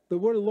said, the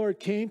word of the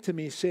Lord came to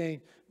me,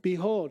 saying,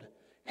 Behold,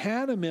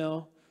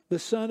 Hanamel, the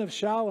son of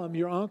Shallum,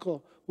 your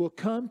uncle, will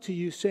come to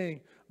you,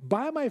 saying,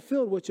 Buy my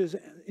field which is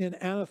in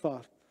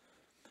Anathoth,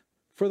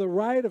 for the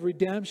right of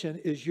redemption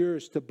is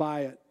yours to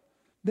buy it.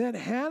 Then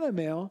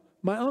Hanamel,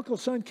 my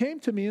uncle's son, came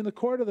to me in the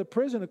court of the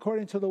prison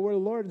according to the word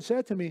of the Lord, and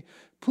said to me,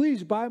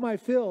 Please buy my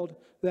field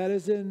that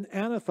is in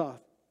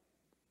Anathoth,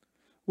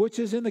 which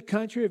is in the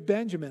country of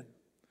Benjamin.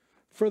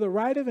 For the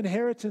right of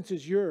inheritance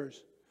is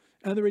yours,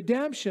 and the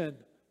redemption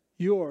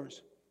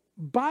yours.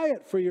 Buy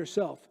it for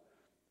yourself."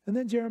 And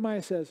then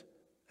Jeremiah says,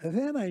 "And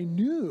then I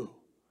knew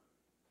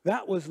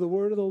that was the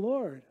word of the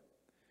Lord."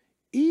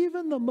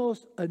 Even the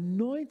most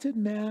anointed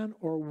man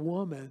or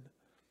woman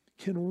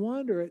can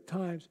wonder at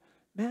times,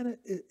 man,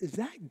 is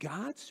that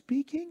God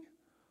speaking?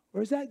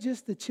 Or is that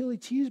just the chili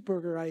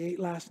cheeseburger I ate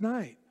last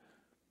night?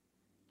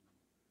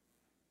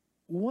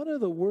 One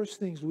of the worst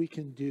things we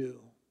can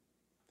do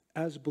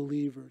as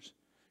believers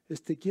is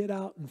to get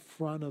out in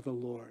front of the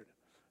Lord,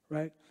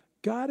 right?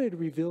 God had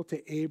revealed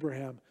to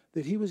Abraham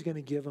that he was going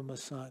to give him a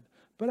son.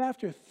 But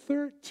after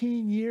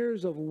 13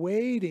 years of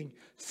waiting,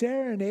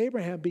 Sarah and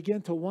Abraham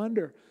began to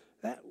wonder,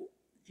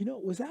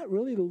 was that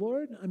really the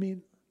Lord? I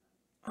mean,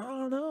 I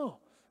don't know.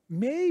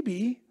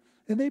 maybe,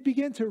 and they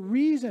begin to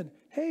reason,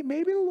 hey,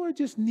 maybe the Lord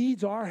just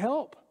needs our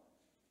help.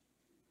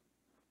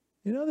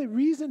 You know, they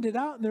reasoned it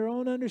out in their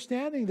own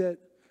understanding that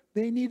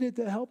they needed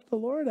to help the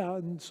Lord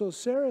out. And so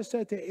Sarah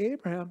said to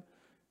Abraham,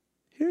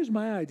 here's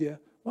my idea.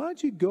 Why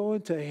don't you go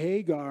into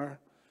Hagar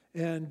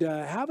and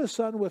have a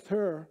son with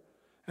her,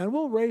 and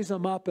we'll raise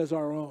him up as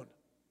our own.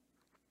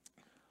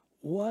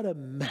 What a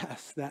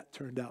mess that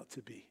turned out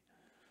to be,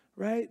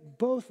 right?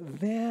 Both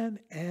then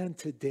and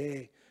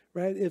today,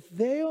 right? If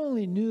they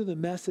only knew the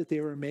mess that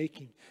they were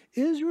making.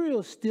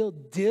 Israel is still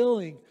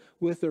dealing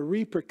with the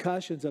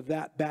repercussions of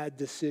that bad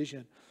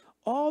decision,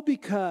 all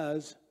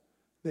because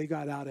they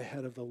got out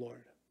ahead of the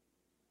Lord.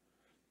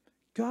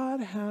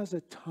 God has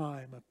a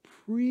time, a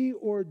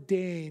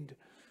preordained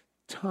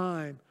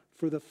time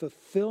for the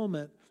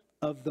fulfillment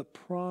of the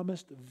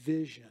promised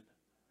vision.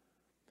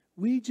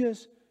 We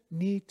just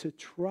need to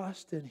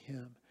trust in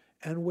him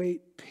and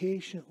wait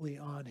patiently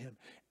on him,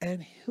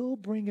 and he'll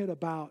bring it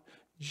about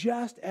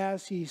just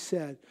as he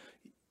said.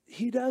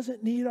 He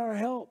doesn't need our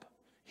help.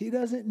 He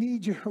doesn't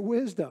need your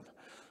wisdom,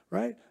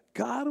 right?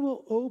 God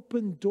will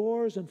open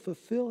doors and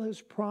fulfill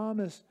his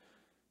promise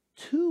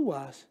to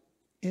us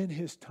in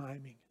his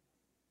timing.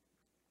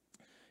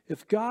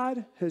 If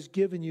God has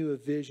given you a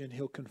vision,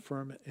 he'll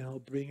confirm it and he'll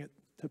bring it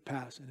to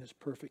pass in his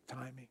perfect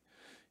timing.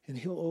 And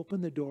he'll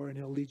open the door and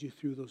he'll lead you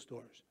through those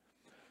doors.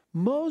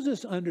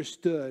 Moses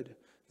understood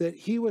that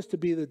he was to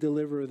be the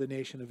deliverer of the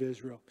nation of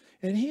Israel.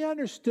 And he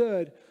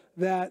understood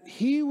that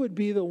he would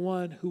be the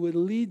one who would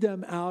lead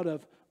them out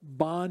of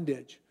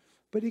bondage.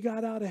 But he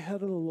got out ahead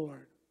of the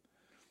Lord,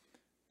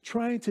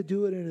 trying to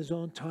do it in his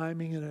own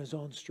timing and his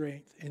own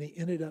strength. And he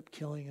ended up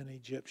killing an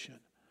Egyptian.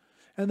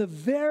 And the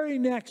very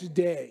next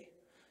day,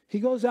 he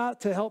goes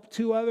out to help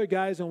two other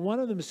guys, and one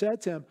of them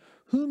said to him,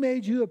 who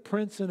made you a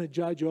prince and a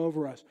judge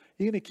over us?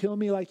 Are you going to kill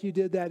me like you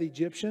did that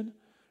Egyptian?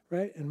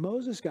 Right? And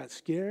Moses got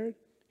scared.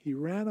 He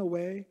ran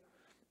away.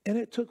 And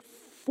it took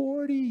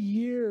 40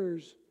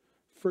 years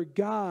for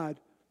God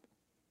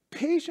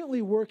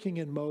patiently working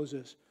in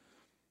Moses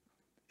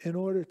in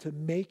order to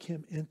make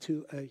him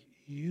into a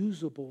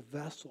usable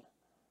vessel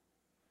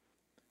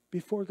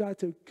before God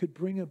could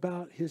bring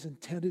about his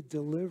intended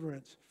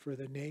deliverance for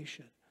the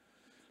nation.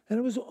 And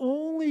it was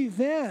only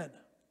then,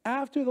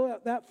 after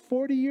that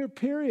 40-year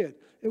period,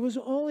 it was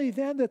only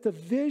then that the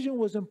vision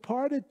was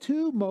imparted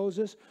to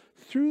Moses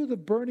through the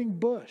burning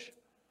bush,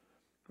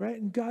 right?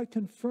 And God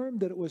confirmed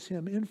that it was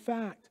him. In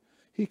fact,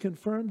 he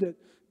confirmed it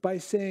by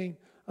saying,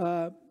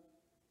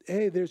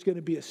 hey, there's going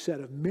to be a set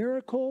of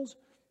miracles,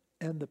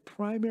 and the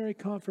primary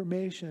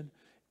confirmation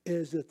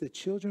is that the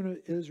children of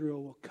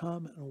Israel will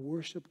come and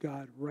worship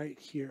God right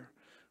here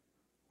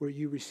where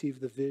you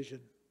receive the vision.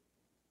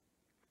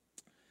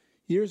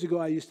 Years ago,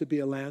 I used to be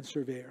a land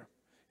surveyor.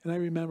 And I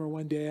remember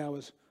one day I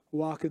was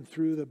walking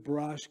through the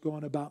brush,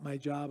 going about my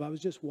job. I was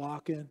just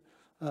walking,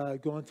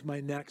 going to my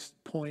next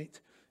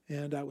point,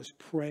 and I was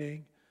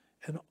praying.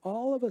 And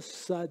all of a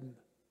sudden,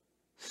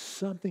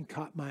 something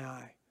caught my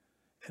eye,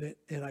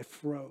 and I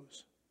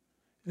froze.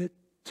 And it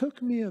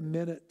took me a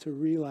minute to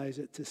realize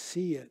it, to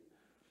see it.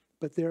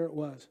 But there it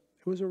was.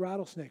 It was a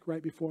rattlesnake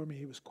right before me.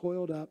 He was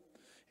coiled up,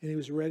 and he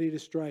was ready to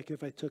strike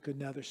if I took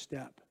another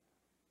step.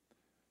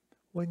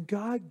 When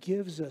God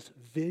gives us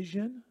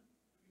vision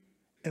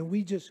and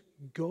we just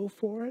go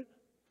for it,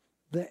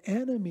 the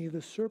enemy,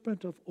 the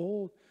serpent of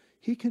old,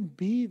 he can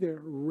be there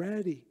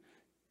ready,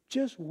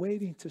 just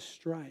waiting to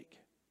strike.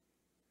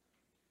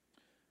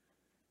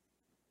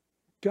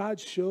 God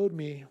showed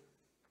me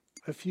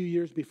a few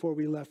years before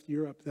we left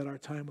Europe that our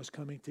time was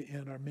coming to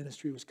end, our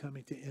ministry was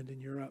coming to end in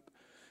Europe.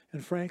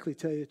 And frankly,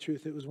 tell you the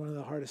truth, it was one of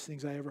the hardest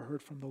things I ever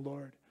heard from the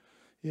Lord.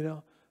 You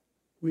know,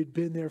 we'd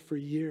been there for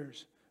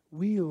years.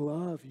 We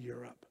love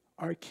Europe.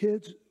 Our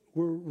kids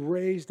were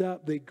raised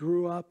up. They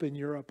grew up in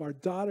Europe. Our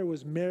daughter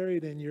was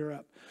married in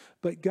Europe.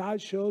 But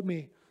God showed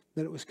me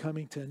that it was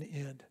coming to an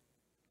end.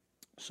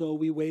 So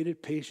we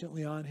waited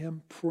patiently on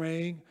him,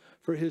 praying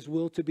for his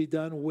will to be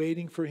done,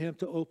 waiting for him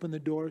to open the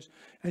doors.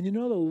 And you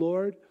know, the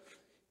Lord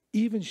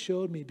even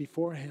showed me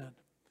beforehand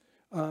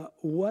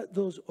what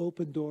those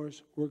open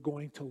doors were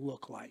going to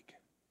look like,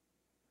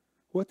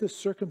 what the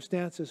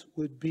circumstances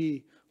would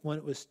be when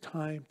it was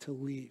time to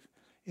leave.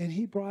 And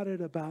he brought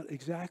it about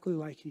exactly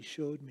like he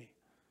showed me.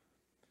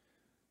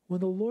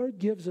 When the Lord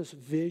gives us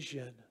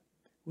vision,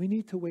 we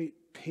need to wait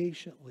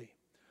patiently,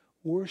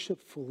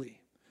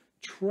 worshipfully,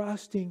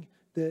 trusting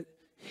that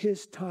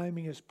his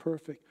timing is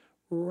perfect,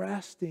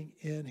 resting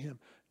in him,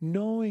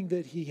 knowing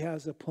that he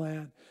has a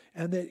plan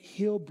and that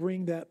he'll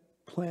bring that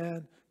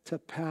plan to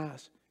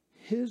pass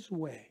his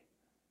way.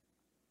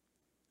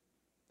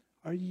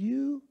 Are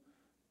you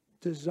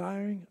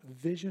desiring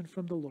vision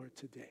from the Lord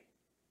today?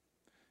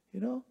 You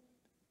know,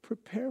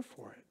 prepare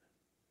for it.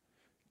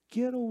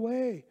 Get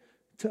away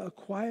to a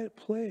quiet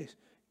place.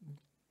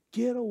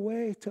 Get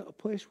away to a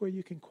place where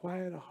you can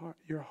quiet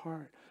your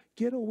heart.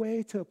 Get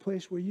away to a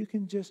place where you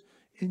can just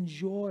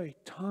enjoy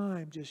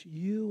time, just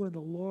you and the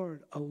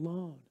Lord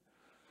alone.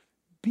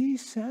 Be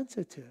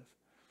sensitive.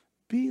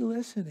 Be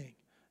listening.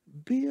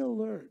 Be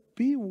alert.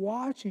 Be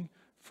watching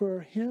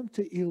for him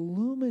to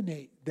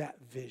illuminate that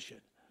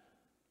vision.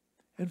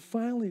 And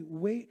finally,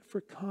 wait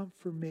for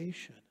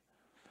confirmation.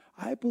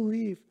 I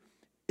believe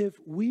if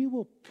we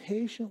will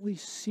patiently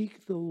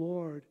seek the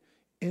Lord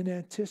in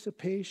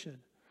anticipation,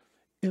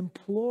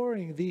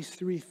 imploring these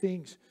three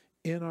things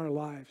in our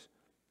lives,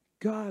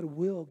 God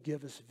will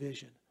give us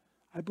vision.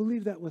 I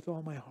believe that with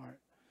all my heart.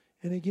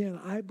 And again,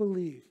 I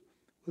believe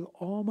with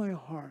all my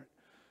heart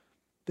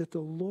that the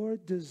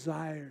Lord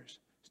desires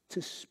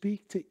to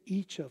speak to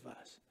each of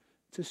us,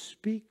 to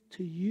speak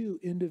to you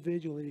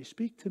individually, to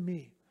speak to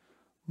me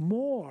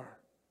more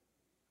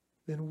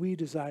than we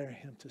desire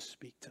him to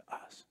speak to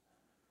us.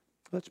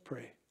 Let's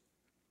pray.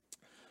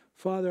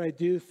 Father, I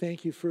do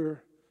thank you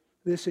for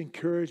this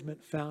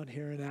encouragement found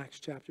here in Acts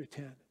chapter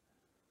 10.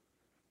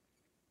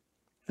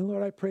 And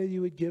Lord, I pray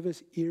you would give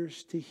us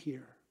ears to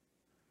hear.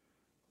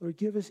 Lord,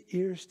 give us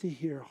ears to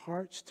hear,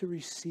 hearts to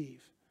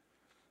receive.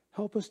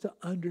 Help us to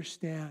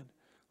understand,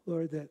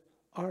 Lord, that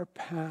our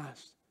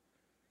past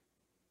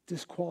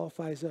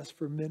disqualifies us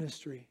for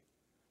ministry.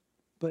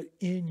 But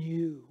in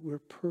you, we're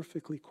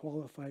perfectly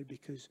qualified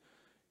because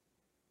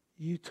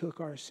you took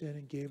our sin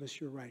and gave us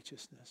your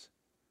righteousness.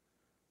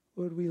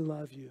 Lord, we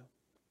love you,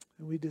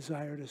 and we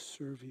desire to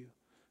serve you,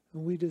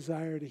 and we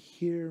desire to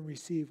hear and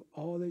receive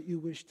all that you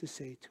wish to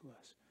say to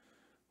us.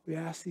 We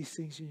ask these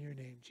things in your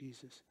name,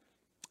 Jesus.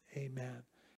 Amen.